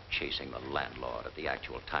was out chasing the landlord at the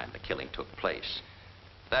actual time the killing took place.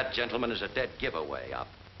 That, gentlemen, is a dead giveaway, a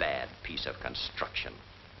bad piece of construction.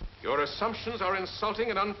 Your assumptions are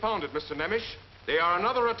insulting and unfounded, Mr. Nemish. They are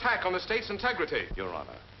another attack on the state's integrity. Your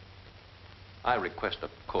Honor, I request the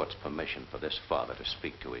court's permission for this father to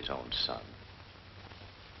speak to his own son.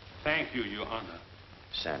 Thank you, Your Honor.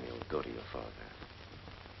 Samuel, go to your father.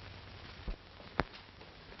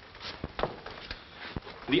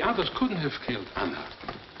 The others couldn't have killed Anna.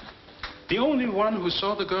 The only one who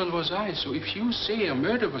saw the girl was I, so if you say a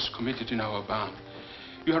murder was committed in our barn,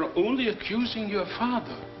 you are only accusing your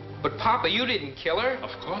father. But, Papa, you didn't kill her.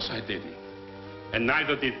 Of course I didn't. And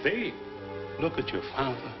neither did they. Look at your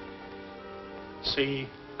father. See,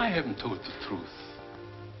 I haven't told the truth.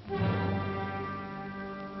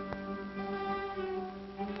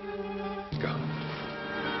 Go.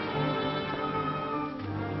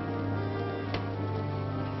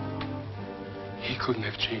 He couldn't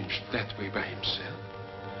have changed that way by himself.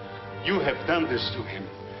 You have done this to him.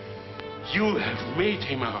 You have made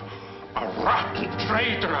him a rotten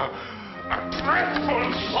traitor, a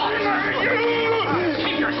dreadful sinner.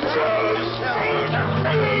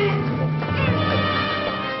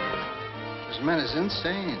 There's man is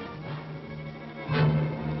insane.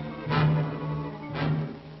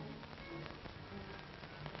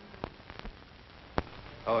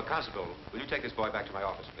 Oh, Constable, will you take this boy back to my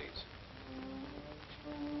office, please?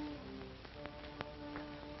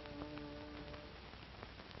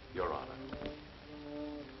 Your Honor,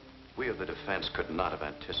 we of the defense could not have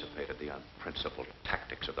anticipated the unprincipled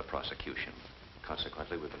tactics of the prosecution.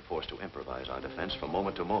 Consequently, we've been forced to improvise our defense from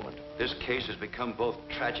moment to moment. This case has become both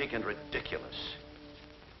tragic and ridiculous.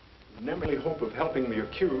 Nemly's hope of helping the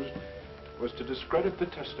accused was to discredit the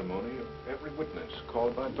testimony of every witness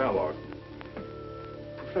called by Balog.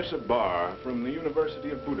 Professor Barr from the University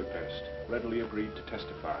of Budapest readily agreed to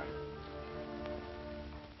testify.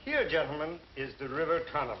 Here, gentlemen, is the River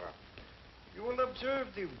Tanava. You will observe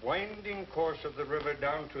the winding course of the river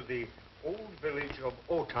down to the old village of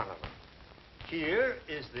Otanava. Here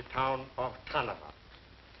is the town of Tanava.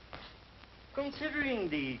 Considering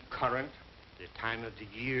the current, the time of the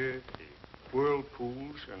year, the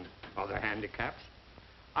whirlpools, and other handicaps,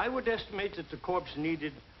 I would estimate that the corpse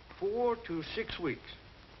needed 4 to 6 weeks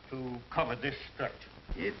to cover this stretch.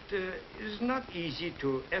 It is not easy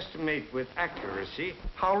to estimate with accuracy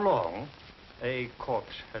how long a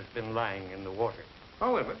corpse has been lying in the water.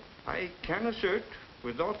 However, I can assert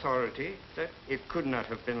with authority that it could not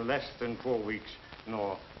have been less than 4 weeks,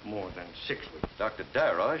 nor more than 6 weeks. Dr.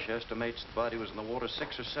 Darosh estimates the body was in the water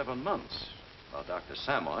 6 or 7 months, while Dr.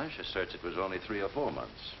 Samosh asserts it was only 3 or 4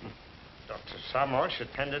 months. Dr. Samosh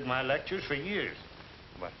attended my lectures for years,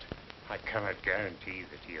 but I cannot guarantee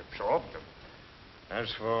that he absorbed them.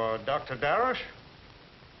 As for Dr. Darosh,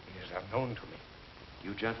 he is unknown to me.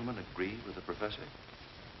 You gentlemen agree with the professor?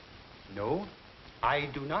 No, I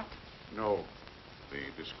do not. No.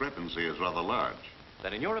 The discrepancy is rather large.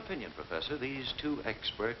 Then in your opinion, Professor, these 2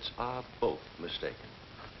 experts are both mistaken.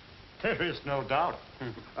 There is no doubt.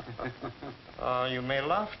 You may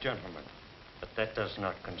laugh, gentlemen, but that does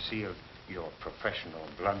not conceal your professional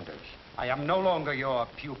blunders. I am no longer your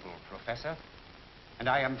pupil, Professor, and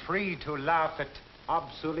I am free to laugh at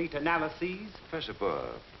obsolete analyses. Professor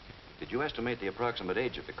Burr, did you estimate the approximate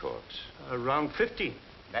age of the corpse? Around 15.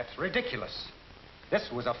 That's ridiculous. This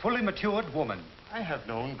was a fully matured woman. I have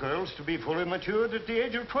known girls to be fully matured at the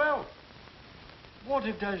age of 12.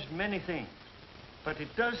 Water does many things, but it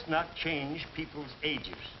does not change people's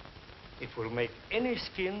ages. It will make any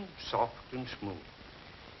skin soft and smooth.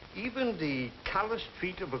 Even the calloused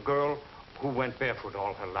feet of a girl who went barefoot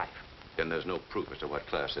all her life. Then there's no proof as to what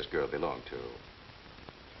class this girl belonged to.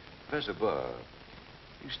 Professor Burr,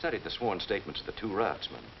 you studied the sworn statements of the 2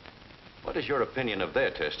 raftsmen. What is your opinion of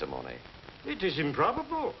their testimony? It is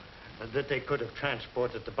improbable that they could have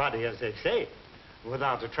transported the body, as they say,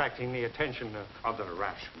 without attracting the attention of other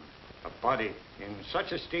raftsmen. A body in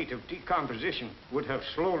such a state of decomposition would have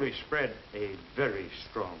slowly spread a very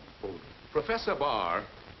strong odor. Professor Barr,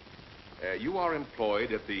 you are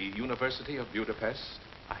employed at the University of Budapest?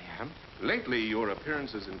 I am. Lately, your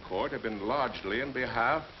appearances in court have been largely on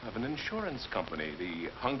behalf of an insurance company, the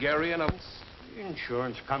Hungarian...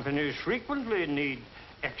 Insurance companies frequently need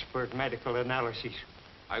expert medical analyses.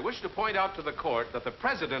 I wish to point out to the court that the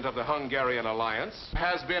president of the Hungarian Alliance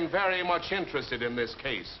has been very much interested in this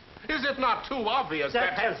case. Is it not too obvious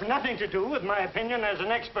that... That has nothing to do with my opinion as an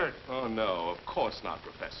expert. Oh, no, of course not,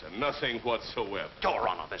 Professor. Nothing whatsoever. Your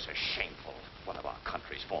Honor, this is shameful. One of our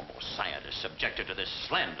country's foremost scientists subjected to this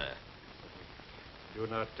slander. Do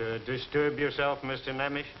not disturb yourself, Mr.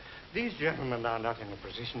 Nemish. These gentlemen are not in a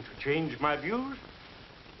position to change my views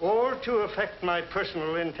or to affect my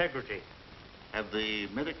personal integrity. Have the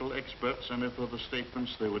medical experts any further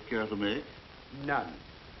statements they would care to make? None.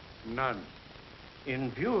 None.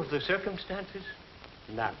 In view of the circumstances,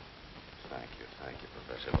 none. Thank you,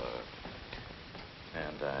 Professor Burr.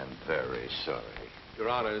 And I'm very sorry. Your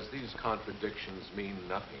Honors, these contradictions mean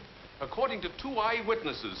nothing. According to 2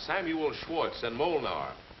 eyewitnesses, Samuel Schwartz and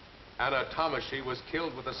Molnar, Anna Tomashi was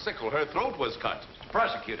killed with a sickle. Her throat was cut.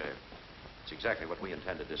 Prosecutor, it's exactly what we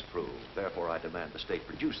intend to disprove. Therefore, I demand the state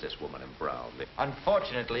produce this woman in brown.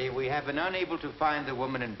 Unfortunately, we have been unable to find the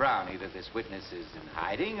woman in brown. Either this witness is in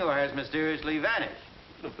hiding or has mysteriously vanished.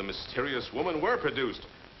 If the mysterious woman were produced,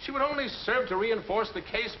 she would only serve to reinforce the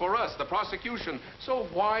case for us, the prosecution. So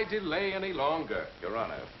why delay any longer? Your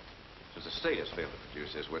Honor, since the state has failed to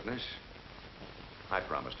produce this witness, I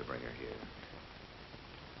promise to bring her here.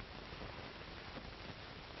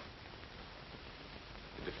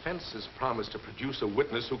 The defense has promised to produce a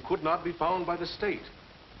witness who could not be found by the state.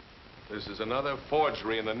 This is another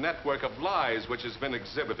forgery in the network of lies which has been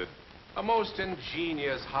exhibited. A most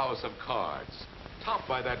ingenious house of cards, topped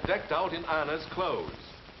by that decked out in Anna's clothes.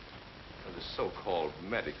 And the so-called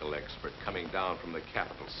medical expert coming down from the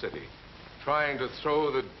capital city, trying to throw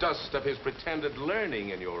the dust of his pretended learning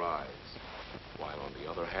in your eyes. While on the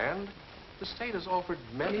other hand, the state has offered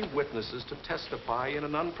many witnesses to testify in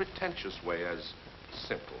an unpretentious way, as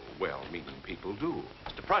simple, well-meaning people do.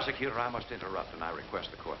 Mr. Prosecutor, I must interrupt, and I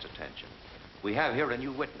request the court's attention. We have here a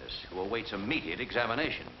new witness who awaits immediate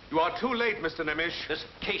examination. You are too late, Mr. Nemish. This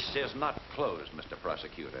case is not closed, Mr.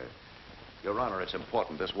 Prosecutor. Your Honor, it's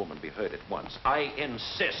important this woman be heard at once. I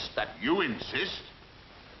insist that... You insist?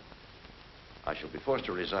 I shall be forced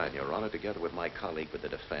to resign, Your Honor, together with my colleague for the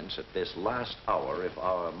defense at this last hour if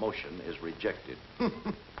our motion is rejected.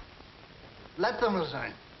 Let them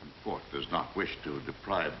resign. The court does not wish to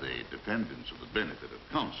deprive the defendants of the benefit of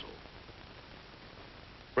counsel.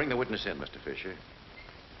 Bring the witness in, Mr. Fisher.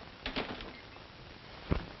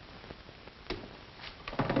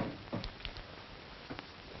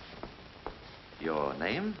 Your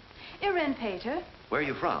name? Irene Pater, Where are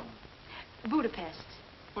you from? Budapest.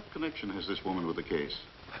 What connection has this woman with the case?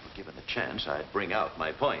 Well, given the chance, I'd bring out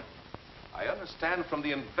my point. I understand from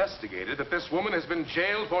the investigator that this woman has been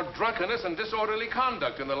jailed for drunkenness and disorderly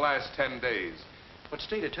conduct in the last 10 days. But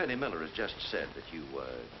State Attorney Miller has just said that you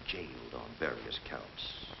were jailed on various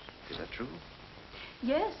counts. Is that true?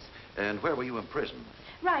 Yes, And where were you imprisoned?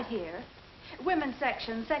 right here. Women's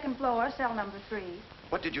section, second floor, cell number 3.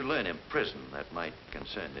 What did you learn in prison that might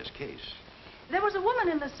concern this case? There was a woman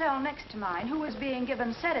in the cell next to mine who was being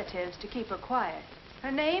given sedatives to keep her quiet.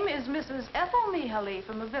 Her name is Mrs. Ethel Mihaly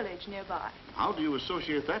from a village nearby. How do you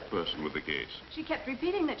associate that person with the case? She kept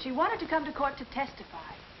repeating that she wanted to come to court to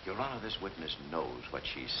testify. Your Honor, this witness knows what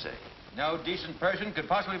she's saying. No decent person could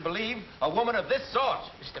possibly believe a woman of this sort.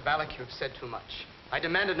 Mr. Ballack, you've said too much. I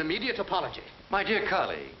demand an immediate apology. My dear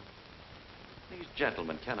colleague, these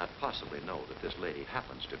gentlemen cannot possibly know that this lady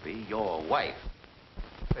happens to be your wife.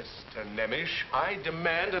 Mr. Nemish, I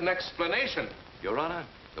demand an explanation. Your Honor,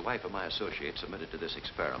 the wife of my associate submitted to this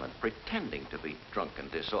experiment, pretending to be drunk and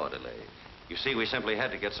disorderly. You see, we simply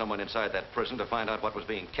had to get someone inside that prison to find out what was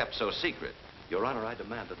being kept so secret. Your Honor, I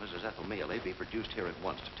demand that Mrs. Ethel Mihaly be produced here at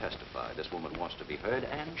once to testify. This woman wants to be heard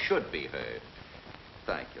and should be heard.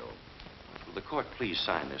 Thank you. Will the court please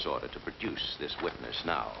sign this order to produce this witness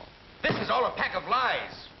now? This is all a pack of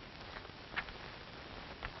lies.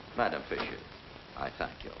 Madam Fisher, I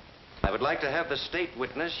thank you. I would like to have the state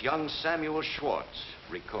witness, young Samuel Schwartz,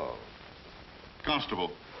 recalled. Constable,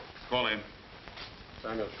 call in.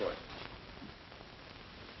 Samuel Schwartz.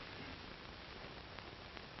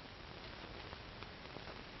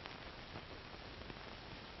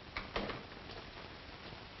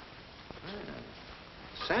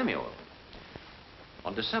 Samuel,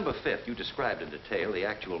 on December 5th, you described in detail the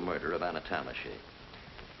actual murder of Anna Tamashi.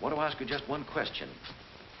 I want to ask you just one question,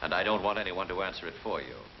 and I don't want anyone to answer it for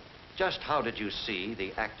you. Just how did you see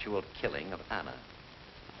the actual killing of Anna?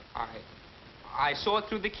 I saw it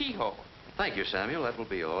through the keyhole. Thank you, Samuel. That will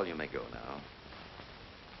be all. You may go now.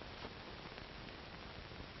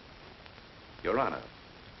 Your Honor,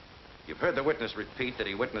 you've heard the witness repeat that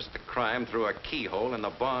he witnessed the crime through a keyhole in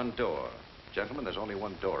the barn door. Gentlemen, there's only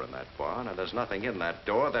one door in that barn, and there's nothing in that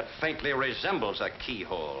door that faintly resembles a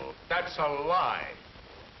keyhole. That's a lie.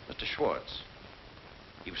 Mr. Schwartz,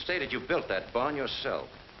 you've stated you built that barn yourself.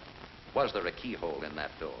 Was there a keyhole in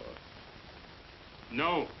that door?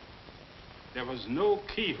 No. There was no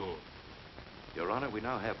keyhole. Your Honor, we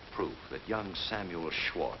now have proof that young Samuel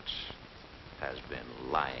Schwartz has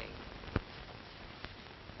been lying.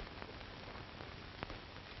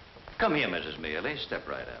 Come here, Mrs. Mihaly. Step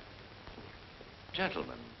right up.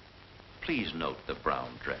 Gentlemen, please note the brown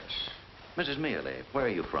dress. Mrs. Mihaly, where are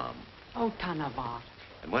you from? Otanavar.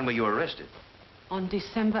 And when were you arrested? On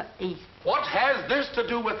December 8th. What has this to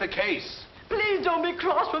do with the case? Please don't be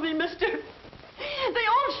cross with me, mister. They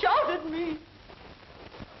all shouted at me.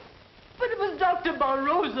 But it was Dr.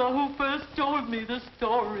 Barroza who first told me the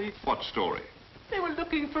story. What story? They were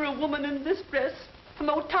looking for a woman in this dress from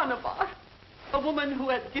Otanavar. A woman who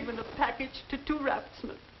had given a package to 2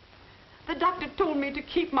 raftsmen. The doctor told me to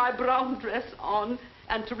keep my brown dress on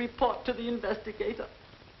and to report to the investigator.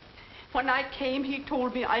 When I came, he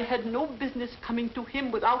told me I had no business coming to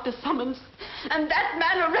him without a summons, and that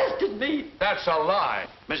man arrested me. That's a lie.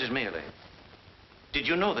 Mrs. Mihaly, did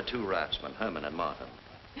you know the 2 raftsmen, Herman and Martin?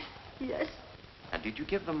 Yes. And did you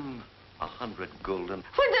give them 100 gulden?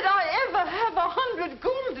 When did I ever have 100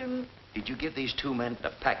 gulden? Did you give these 2 men a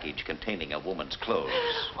package containing a woman's clothes?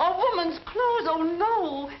 A woman's clothes? Oh,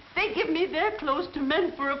 no. They give me their clothes to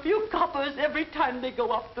mend for a few coppers every time they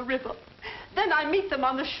go up the river. Then I meet them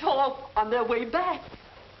on the shore on their way back.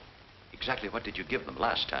 Exactly what did you give them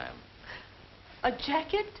last time? A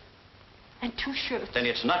jacket, and 2 shirts. Then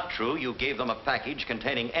it's not true you gave them a package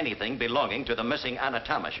containing anything belonging to the missing Anna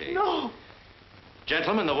Tamashi. No.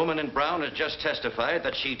 Gentlemen, the woman in brown has just testified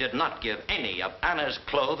that she did not give any of Anna's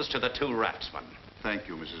clothes to the 2 raftsmen. Thank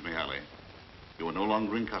you, Mrs. Mihaly. You are no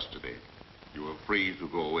longer in custody. You are free to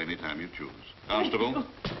go anytime you choose. Constable?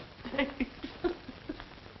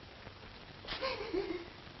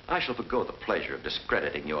 I shall forgo the pleasure of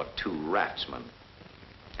discrediting your 2 raftsmen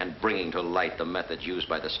and bringing to light the methods used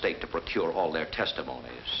by the state to procure all their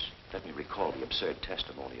testimonies. Let me recall the absurd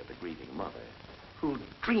testimony of the grieving mother, who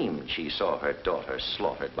dreamed she saw her daughter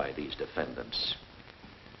slaughtered by these defendants.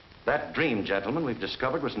 That dream, gentlemen, we've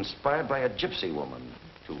discovered was inspired by a gypsy woman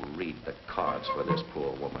to read the cards for this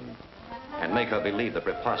poor woman and make her believe the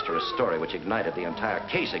preposterous story which ignited the entire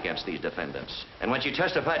case against these defendants. And when she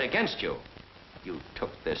testified against you, you took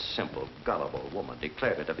this simple, gullible woman,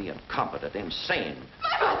 declared her to be incompetent, insane.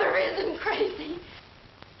 My mother isn't crazy.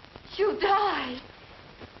 She'll die.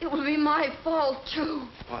 It will be my fault, too.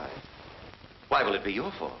 Why? Why will it be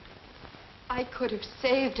your fault? I could have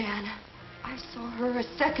saved Anna. I saw her a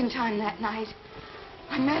second time that night.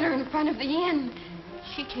 I met her in front of the inn.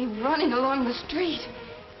 She came running along the street.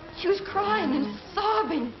 She was crying and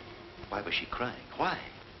sobbing. Why was she crying? Why?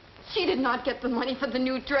 She did not get the money for the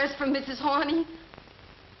new dress from Mrs. Horney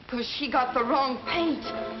because she got the wrong paint,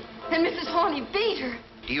 and Mrs. Horney beat her.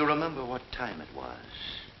 Do you remember what time it was?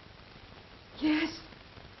 Yes.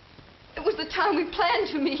 It was the time we planned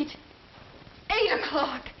to meet. 8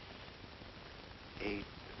 o'clock. 8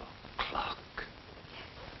 o'clock.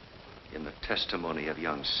 In the testimony of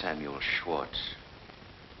young Samuel Schwartz,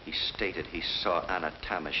 he stated he saw Anna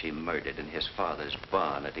Tamashi murdered in his father's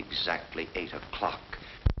barn at exactly 8 o'clock.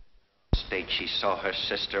 States she saw her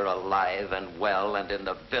sister alive and well and in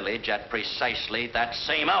the village at precisely that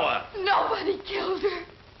same hour. Nobody killed her.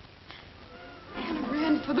 Anna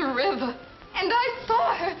ran for the river, and I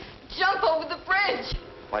saw her jump over the bridge.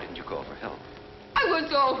 Why didn't you go for help? I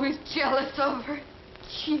was always jealous of her.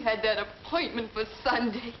 She had that appointment for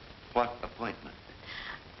Sunday. What appointment?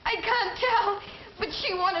 I can't tell, but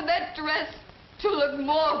she wanted that dress to look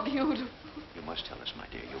more beautiful. You must tell us, my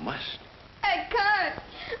dear. You must. I can't.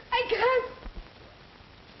 I can't.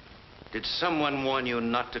 Did someone warn you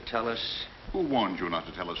not to tell us? Who warned you not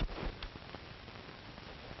to tell us?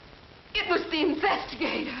 It was the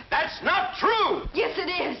investigator. That's not true! Yes, it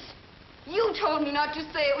is. You told me not to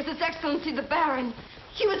say it was His Excellency the Baron.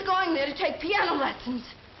 He was going there to take piano lessons.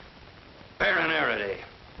 Baron Araday.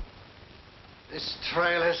 This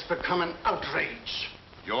trial has become an outrage.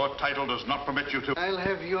 Your title does not permit you to... I'll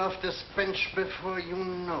have you off this bench before you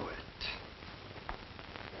know it.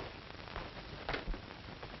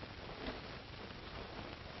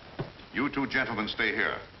 You 2 gentlemen stay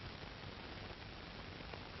here.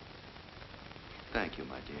 Thank you,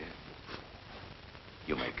 my dear.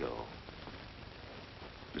 You may go.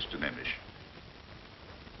 Mr. Nemish,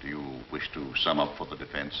 do you wish to sum up for the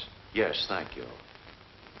defense? Yes, thank you.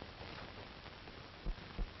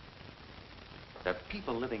 There are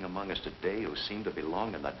people living among us today who seem to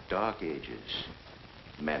belong in the Dark Ages.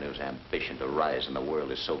 Men whose ambition to rise in the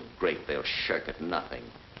world is so great they'll shirk at nothing.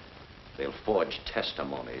 They'll forge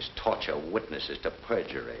testimonies, torture witnesses to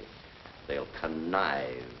perjury. They'll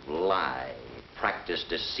connive, lie, practice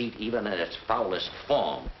deceit even in its foulest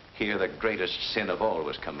form. Here the greatest sin of all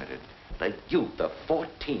was committed. The youth of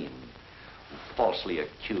 14 who falsely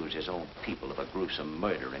accused his own people of a gruesome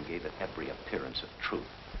murder and gave it every appearance of truth.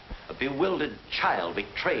 A bewildered child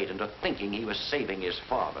betrayed into thinking he was saving his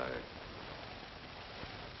father.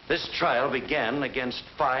 This trial began against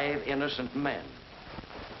 5 innocent men.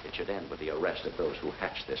 It should end with the arrest of those who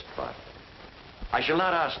hatched this plot. I shall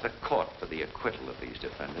not ask the court for the acquittal of these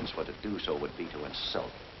defendants, for to do so would be to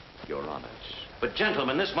insult your honors. But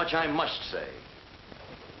gentlemen, this much I must say.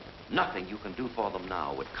 Nothing you can do for them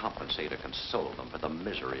now would compensate or console them for the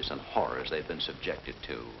miseries and horrors they've been subjected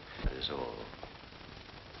to. That is all.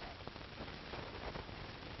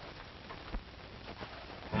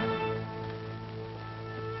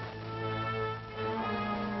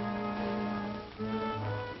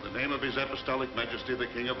 In the name of His Apostolic Majesty, the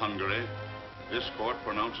King of Hungary, this court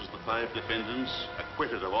pronounces the 5 defendants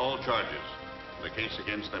acquitted of all charges. The case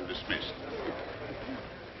against them dismissed.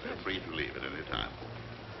 They're free to leave at any time.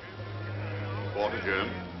 Court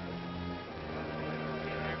adjourned.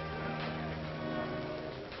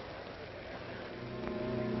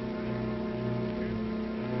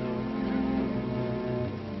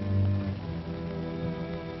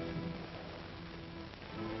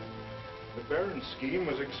 The Baron's scheme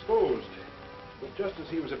was exposed, but just as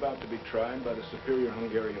he was about to be tried by the superior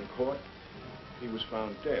Hungarian court, he was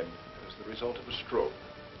found dead as the result of a stroke.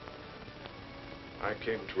 I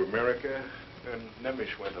came to America, and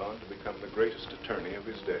Nemish went on to become the greatest attorney of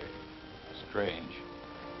his day. Strange.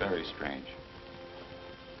 Very strange.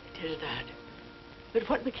 It is that. But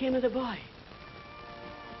what became of the boy?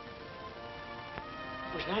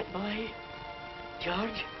 Was that boy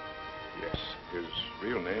George? Yes, his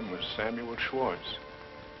real name was Samuel Schwartz.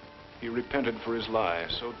 He repented for his lie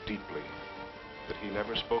so deeply that he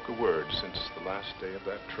never spoke a word since the last day of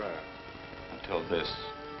that trial. Until this,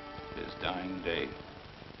 his dying day.